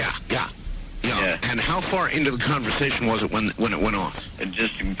everything. Yeah. Yeah. And how far into the conversation was it when it went off?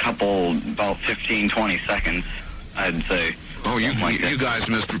 Just a couple, about 15, 20 seconds, I'd say. Oh, you Something like that. guys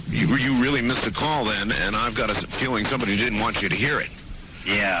you really missed the call then, and I've got a feeling somebody didn't want you to hear it.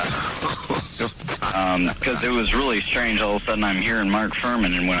 Yeah. Because it was really strange. All of a sudden, I'm hearing Mark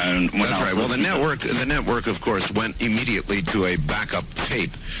Furman, and when I That's right. Well, the listening network, of course, went immediately to a backup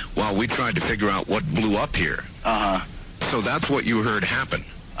tape while we tried to figure out what blew up here. So that's what you heard happen.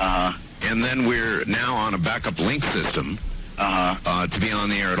 And then we're now on a backup link system to be on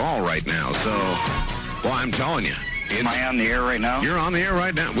the air at all right now. So, well, I'm telling you. Am I on the air right now? You're on the air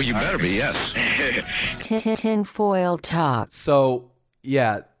right now. Well, you better be, yes. Tinfoil Talk. So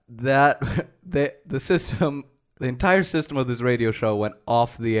yeah, that the system, the entire system of this radio show went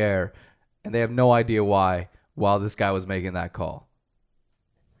off the air, and they have no idea why. While this guy was making that call,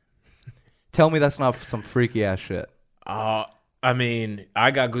 tell me that's not some freaky ass shit. I mean,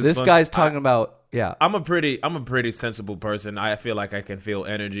 I got goosebumps. This guy's talking about, yeah. I'm a pretty sensible person. I feel like I can feel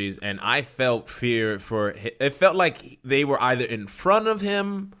energies, and I felt fear for. It felt like they were either in front of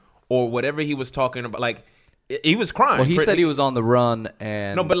him or whatever he was talking about. Like he was crying. Well, he said he was on the run,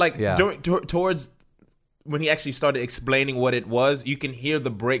 and no, but like yeah. towards when he actually started explaining what it was, you can hear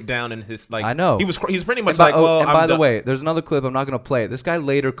the breakdown in his like. I know he was pretty much and like, well. And I'm by the done. way, there's another clip. I'm not going to play it. This guy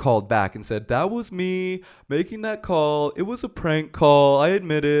later called back and said that was me making that call. It was a prank call. I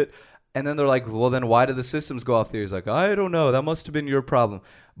admit it. And then they're like, well, then why did the systems go off there? He's like, I don't know. That must have been your problem.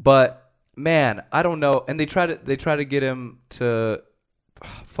 But man, I don't know. And they try to get him to.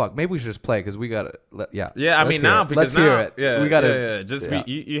 Fuck, maybe we should just play because we got to. Yeah. Yeah, I mean now because let's hear it. Yeah, we got to. Yeah. Just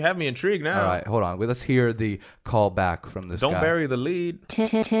you have me intrigued now. All right, hold on. Let's hear the call back from this guy. Don't bury the lead.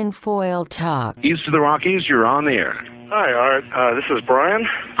 Tinfoil Talk. East of the Rockies, you're on the air. Hi, Art. This is Brian.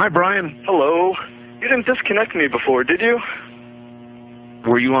 Hi, Brian. Hello. You didn't disconnect me before, did you?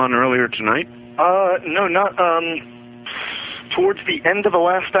 Were you on earlier tonight? No, not, towards the end of the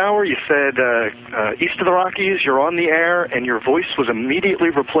last hour, you said, East of the Rockies, you're on the air, and your voice was immediately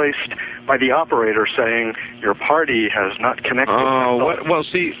replaced by the operator saying, your party has not connected. Oh, well,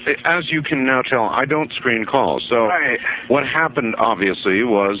 see, as you can now tell, I don't screen calls. So what happened, obviously,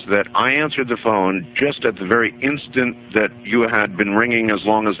 was that I answered the phone just at the very instant that you had been ringing as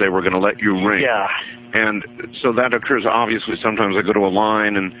long as they were going to let you ring. Yeah. And so that occurs, obviously, sometimes I go to a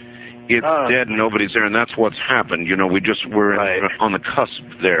line and it's dead and nobody's there, and that's what's happened. You know, we're on the cusp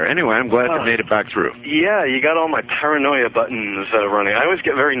there. Anyway, I'm glad you made it back through. Yeah, you got all my paranoia buttons running. I always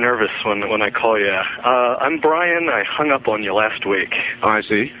get very nervous when I call you. I'm Brian. I hung up on you last week. I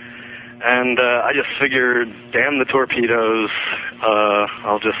see. And I just figured, damn the torpedoes.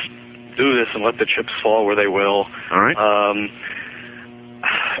 I'll just do this and let the chips fall where they will. All right.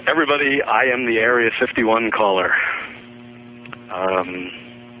 Everybody, I am the Area 51 caller.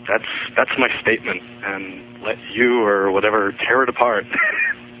 That's my statement, and let you or whatever tear it apart.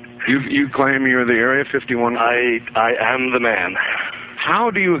 You claim you're the Area 51 caller? I am the man.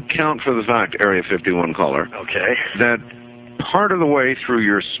 How do you account for the fact, Area 51 caller, that part of the way through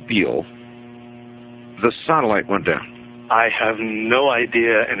your spiel, the satellite went down? I have no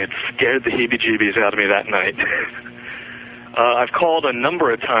idea, and it scared the heebie-jeebies out of me that night. I've called a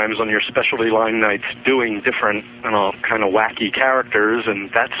number of times on your specialty line nights doing different, kind of wacky characters, and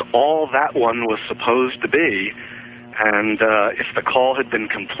that's all that one was supposed to be. And if the call had been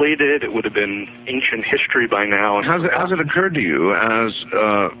completed, it would have been ancient history by now. Has it occurred to you, as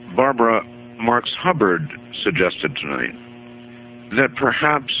Barbara Marx Hubbard suggested tonight, that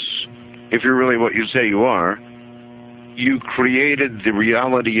perhaps, if you're really what you say you are, you created the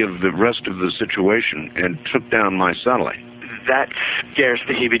reality of the rest of the situation and took down my satellite? That scares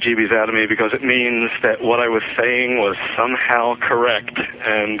the heebie-jeebies out of me because it means that what I was saying was somehow correct,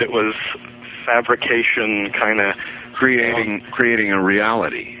 and it was fabrication, kind of creating a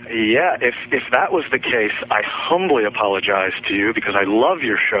reality. Yeah, if that was the case, I humbly apologize to you because I love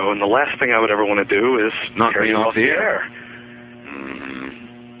your show, and the last thing I would ever want to do is knock me off the air.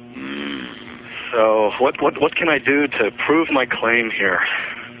 So what can I do to prove my claim here?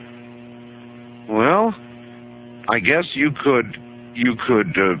 Well, I guess you could give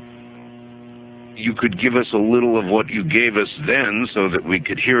us a little of what you gave us then so that we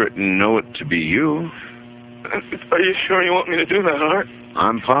could hear it and know it to be you. Are you sure you want me to do that, Art?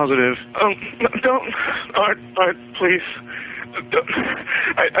 I'm positive. Don't, Art, please.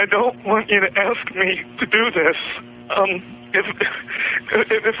 I don't want you to ask me to do this.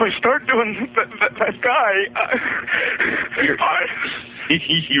 If I start doing that guy,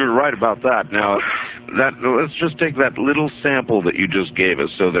 You're right about that. Now, let's just take that little sample that you just gave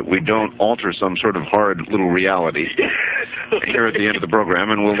us so that we don't alter some sort of hard little reality here at the end of the program,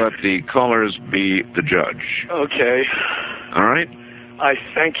 and we'll let the callers be the judge. Okay. All right? I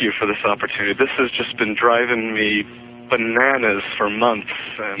thank you for this opportunity. This has just been driving me bananas for months,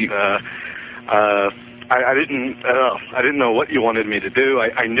 and I didn't know what you wanted me to do.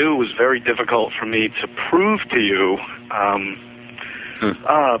 I knew it was very difficult for me to prove to you.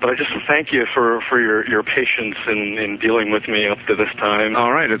 But I just thank you for your patience in dealing with me up to this time.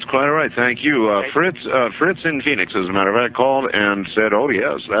 All right, it's quite all right. Thank you. Fritz in Phoenix, as a matter of fact, called and said, oh,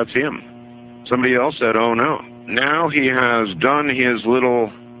 yes, that's him. Somebody else said, oh, no. Now he has done his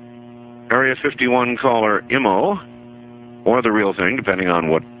little Area 51 caller IMO, or the real thing, depending on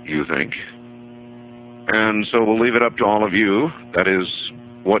what you think. And so we'll leave it up to all of you. That is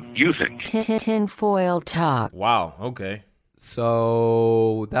what you think. Tinfoil Talk. Wow, okay.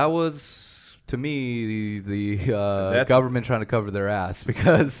 So that was, to me, the government trying to cover their ass,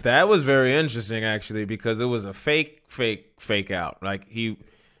 because that was very interesting, actually, because it was a fake out. Like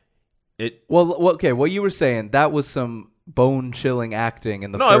Well, okay, what you were saying, that was some bone-chilling acting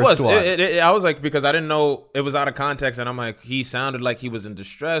in the first one. one. I was like, because I didn't know, it was out of context, and I'm like, he sounded like he was in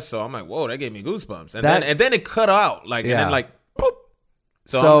distress, so I'm like, whoa, that gave me goosebumps. And then it cut out, and then boop.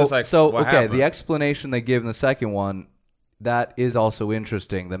 So I'm just like, what happened? The explanation they give in the second one, that is also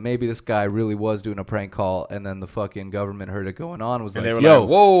interesting, that maybe this guy really was doing a prank call, and then the fucking government heard it going on, was and like, they were yo, like,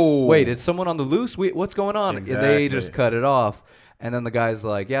 whoa, wait, is someone on the loose? What's going on? Exactly. And they just cut it off. And then the guy's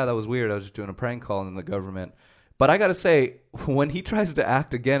like, yeah, that was weird. I was just doing a prank call. And then the government. But I got to say, when he tries to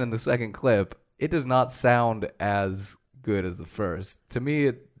act again in the second clip, it does not sound as good as the first. To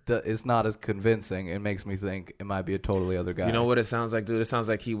me, it's not as convincing. It makes me think it might be a totally other guy. You know what it sounds like, dude? It sounds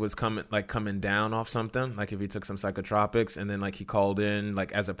like he was coming down off something. Like if he took some psychotropics and then like he called in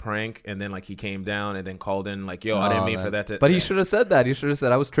like as a prank, and then like he came down and then called in like, yo, I didn't mean for that to. But he should have said that. He should have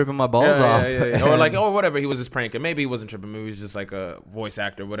said I was tripping my balls off. Yeah. Or like, or whatever. He was just pranking. Maybe he wasn't tripping. Maybe he was just like a voice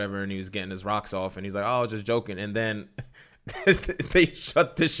actor, or whatever, and he was getting his rocks off, and he's like, oh, I was just joking, and then. They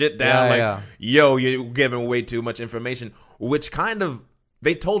shut the shit down. Yo, you're giving way too much information, which kind of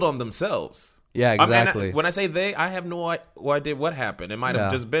they told on themselves. Yeah, exactly. I mean, when I say they, I have no idea what happened. It might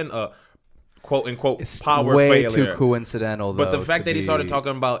have just been a quote unquote power way failure. Too coincidental, though. But the fact that he started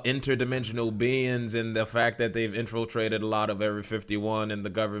talking about interdimensional beings and the fact that they've infiltrated a lot of Area 51 and the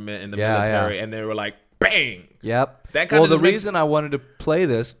government and the military, and they were like, bang. Yep. That kind the reason I wanted to play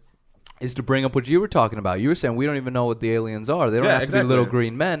this is to bring up what you were talking about. You were saying we don't even know what the aliens are. They don't have to be little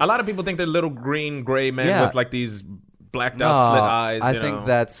green men. A lot of people think they're little green, gray men with like these blacked out slit eyes. I think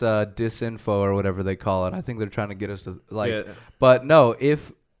that's disinfo or whatever they call it. I think they're trying to get us to like. But no,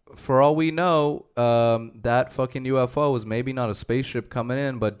 if for all we know, that fucking UFO was maybe not a spaceship coming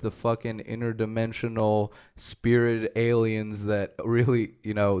in, but the fucking interdimensional spirited aliens that really,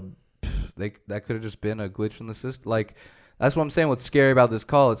 that could have just been a glitch in the system. Like. That's what I'm saying. What's scary about this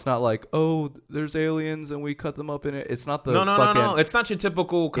call? It's not like, oh, there's aliens and we cut them up in it. It's not the no. It's not your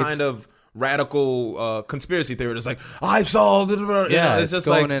typical kind of radical conspiracy theory. It's like I saw. It's just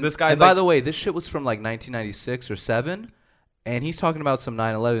like this guy's. And by the way, this shit was from like 1996 or 7, and he's talking about some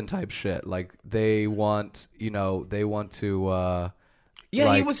 9/11 type shit. Like they want to. They want to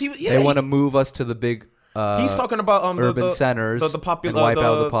move us to the big. He's talking about urban centers and wipe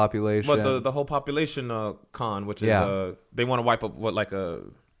out the population. What the whole population which is they want to wipe up like a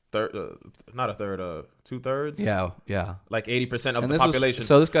third, not a third, 2/3. Yeah. Like 80% of the population.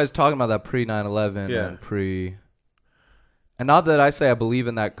 So this guy's talking about that pre 9/11 and pre. And not that I say I believe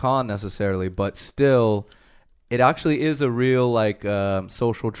in that con necessarily, but still. It actually is a real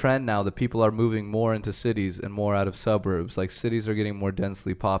social trend now that people are moving more into cities and more out of suburbs. Like cities are getting more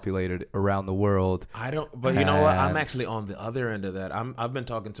densely populated around the world. But you know what? I'm actually on the other end of that. I've been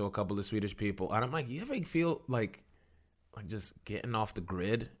talking to a couple of Swedish people, and I'm like, you ever feel like just getting off the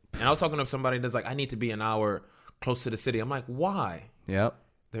grid? And I was talking to somebody that's like, I need to be an hour close to the city. I'm like, why? Yep.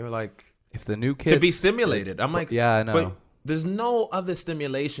 They were like, if the new kids to be stimulated. I'm like, yeah, I know. But there's no other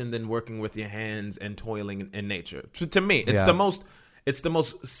stimulation than working with your hands and toiling in nature. To me, it's the most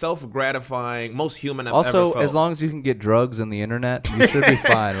self-gratifying, most human I've ever felt. Also, as long as you can get drugs and the internet, you should be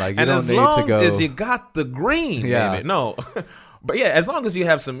fine. Like you don't need to go. And as long as you got the green, baby. No. But yeah, as long as you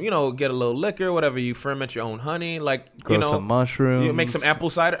have some, get a little liquor, whatever, you ferment your own honey, grow some mushrooms, you make some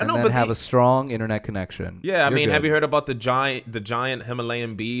apple cider, and then have a strong internet connection. Yeah, You're good. Have you heard about the giant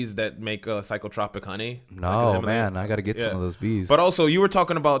Himalayan bees that make psychotropic honey? No, man, I got to get some of those bees. But also, you were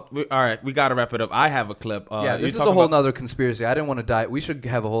talking about. All right, we got to wrap it up. I have a clip. This is a whole nother conspiracy. I didn't want to die. We should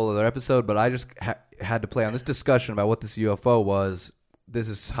have a whole other episode, but I just had to play on this discussion about what this UFO was. This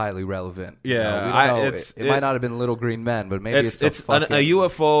is highly relevant. Yeah, it might not have been little green men, but maybe it's a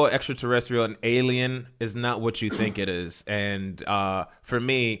UFO, extraterrestrial, an alien is not what you think it is. And for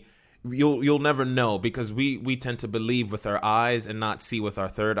me, you'll never know because we tend to believe with our eyes and not see with our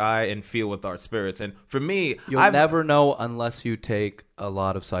third eye and feel with our spirits. And for me, you'll never know unless you take a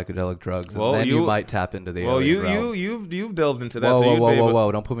lot of psychedelic drugs, and then you might tap into the alien realm. You've delved into that.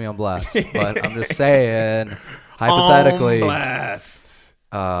 Whoa! Don't put me on blast. But I'm just saying, hypothetically, on blast.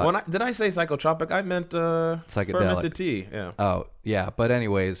 Did I say psychotropic? I meant psychedelic. Fermented tea. Yeah. Oh, yeah. But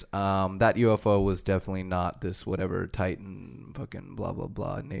anyways, that UFO was definitely not this whatever Titan fucking blah, blah,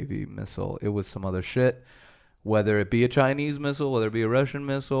 blah Navy missile. It was some other shit. Whether it be a Chinese missile, whether it be a Russian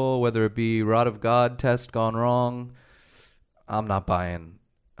missile, whether it be Rod of God test gone wrong, I'm not buying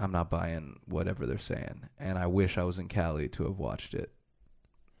whatever they're saying. And I wish I was in Cali to have watched it.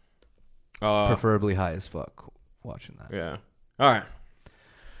 Preferably high as fuck watching that. Yeah. All right.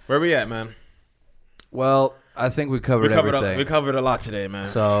 Where we at, man? Well, I think we covered everything. We covered a lot today, man.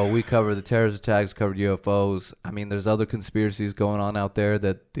 So we covered the terrorist attacks, covered UFOs. I mean, there's other conspiracies going on out there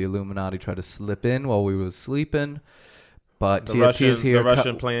that the Illuminati tried to slip in while we were sleeping. But TFT is here. The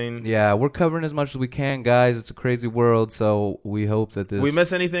Russian plane. Yeah, we're covering as much as we can, guys. It's a crazy world, so we hope that this... we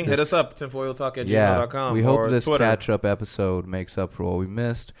miss anything, hit us up, tinfoiltalk@gmail.com. We hope this catch-up episode makes up for what we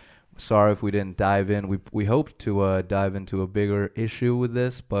missed. Sorry if we didn't dive in. We hoped to dive into a bigger issue with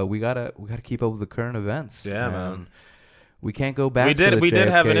this, but we gotta keep up with the current events. Yeah, man. we can't go back. We did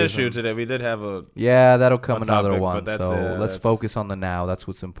have an JFKs issue and- today. We did have a that'll come a another topic, one. but that's So it. let's That's- focus on the now. That's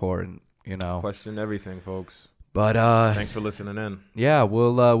what's important. question everything, folks. But thanks for listening in. Yeah,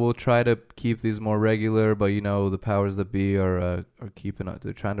 we'll try to keep these more regular, but the powers that be are keeping us.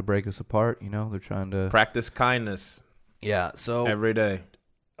 They're trying to break us apart. They're trying to Practice kindness. Yeah, so every day.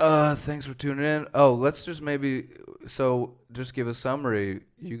 Thanks for tuning in. Oh, let's just just give a summary.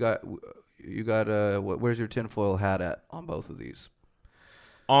 You got where's your tinfoil hat at on both of these?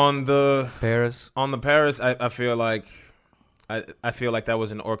 On the PARiS, I feel like I feel like that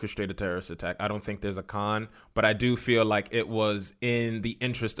was an orchestrated terrorist attack. I don't think there's a con, but I do feel like it was in the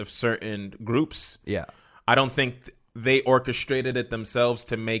interest of certain groups. Yeah. I don't think they orchestrated it themselves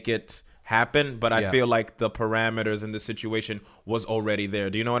to make it happen, but I feel like the parameters in the situation was already there.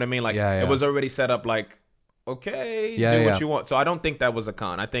 Do you know what I mean? Like it was already set up like, okay, do what you want. So I don't think that was a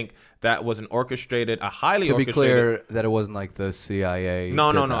con. I think that was a highly orchestrated. To be clear, that it wasn't like the CIA. No.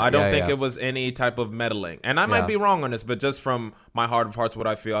 I don't think it was any type of meddling. And I might be wrong on this, but just from my heart of hearts, what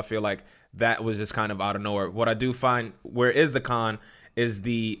I feel like that was just kind of out of nowhere. What I do find, where is the con, is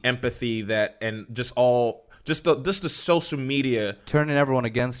the empathy and just the social media turning everyone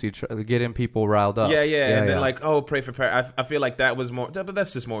against each other, getting people riled up. And then like, oh, pray for prayer. I feel like that was more, but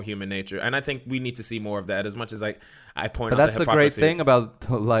that's just more human nature, and I think we need to see more of that. As much as I point out, that's the great hypocrisies. thing about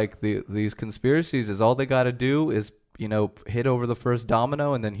these conspiracies is all they got to do is hit over the first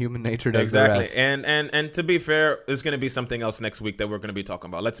domino, and then human nature does the rest. And to be fair, there's going to be something else next week that we're going to be talking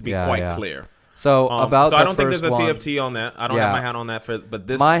about. Let's be quite clear. So so I don't think there's a TFT on that. I don't have my hat on that but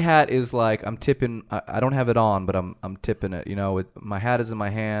this. My hat is like I'm tipping. I don't have it on, but I'm tipping it. My hat is in my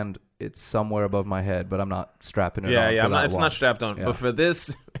hand. It's somewhere above my head, but I'm not strapping it on. Yeah. It's not strapped on. But for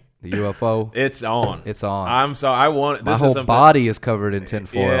this, the UFO, it's on. It's on. I'm sorry. I want my whole body is covered in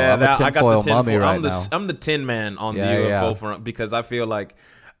tinfoil. Yeah, I'm a tinfoil mummy right now. I'm the Tin Man on the UFO front because I feel like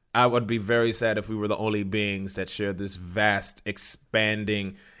I would be very sad if we were the only beings that share this vast,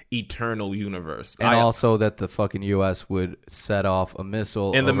 expanding, eternal universe. And also that the fucking U.S. would set off a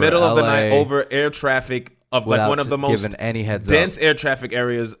missile in the middle of the night over air traffic of like one of the most dense air traffic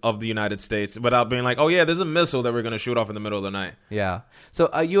areas of the United States without being like, oh yeah, there's a missile that we're going to shoot off in the middle of the night. Yeah. So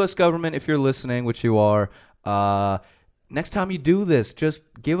U.S. government, if you're listening, which you are, next time you do this, just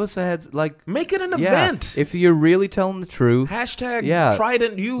give us a heads, make it an event. If you're really telling the truth, hashtag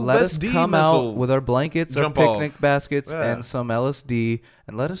Trident USD let us come missile. out with our blankets, Jump our picnic off. baskets, and some LSD,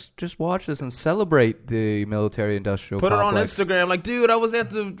 and let us just watch this and celebrate the military-industrial complex. complex. It on Instagram, like, dude, I was at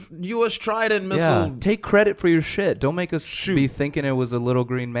the U.S. Trident missile. Yeah, take credit for your shit. Don't make us be thinking it was a little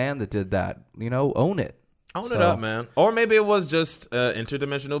green man that did that. Own it. Own it up, man. Or maybe it was just an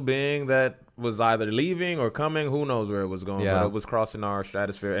interdimensional being that was either leaving or coming. Who knows where it was going, but it was crossing our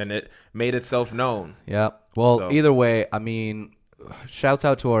stratosphere, and it made itself known. Yeah. Well, either way, I mean, shouts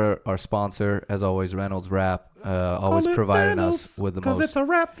out to our sponsor, as always, Reynolds Wrap, always providing us with the most... Because it's a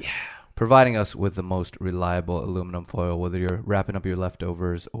wrap. Yeah. Providing us with the most reliable aluminum foil, whether you're wrapping up your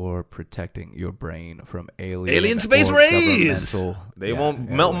leftovers or protecting your brain from alien space or rays. They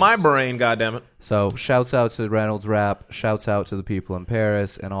won't melt my brain, goddammit. So shouts out to Reynolds Wrap, shouts out to the people in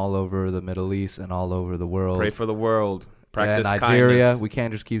PARiS and all over the Middle East and all over the world. Pray for the world. Practice Nigeria. kindness. We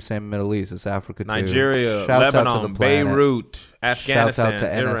can't just keep saying Middle East. It's Africa too. Nigeria, shouts Lebanon, out to the planet. Beirut, Afghanistan, Shouts out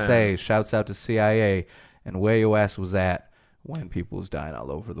to NSA. Iran. Shouts out to CIA and where your ass was at when people was dying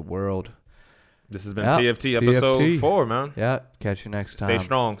all over the world. This has been TFT episode 4, man. Yeah. Catch you next time. Stay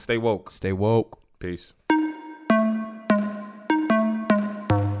strong. Stay woke. Stay woke. Peace.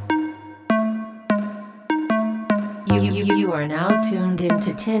 You are now tuned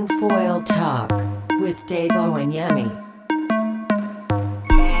into Tinfoil Talk with Dave and Yemi.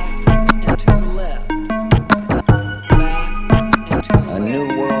 Back and to the left. Back and to the A left. new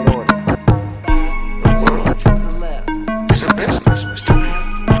world order. Back and to the left. It's a business, Mr. Reed.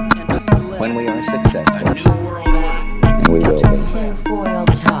 And to the left. When we are successful, A new world order. and we will be. Tinfoil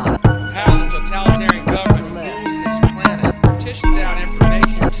Talk. How the totalitarian government rules this planet, partitions out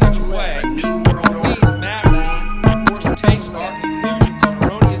information in such a way New that world we, order. the masses, are forced to base our conclusions on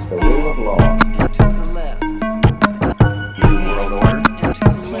erroneous The rule of law. And to the left. New world order. And to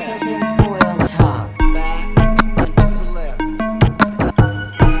the left. Tinfoil Talk. Back and to the left. Back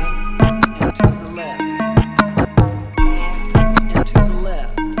and to the left. Back and to the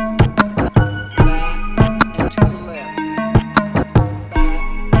left. Back and to the left.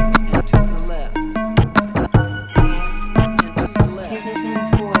 Back and to the left. Back and to the left.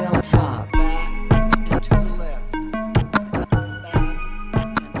 Tinfoil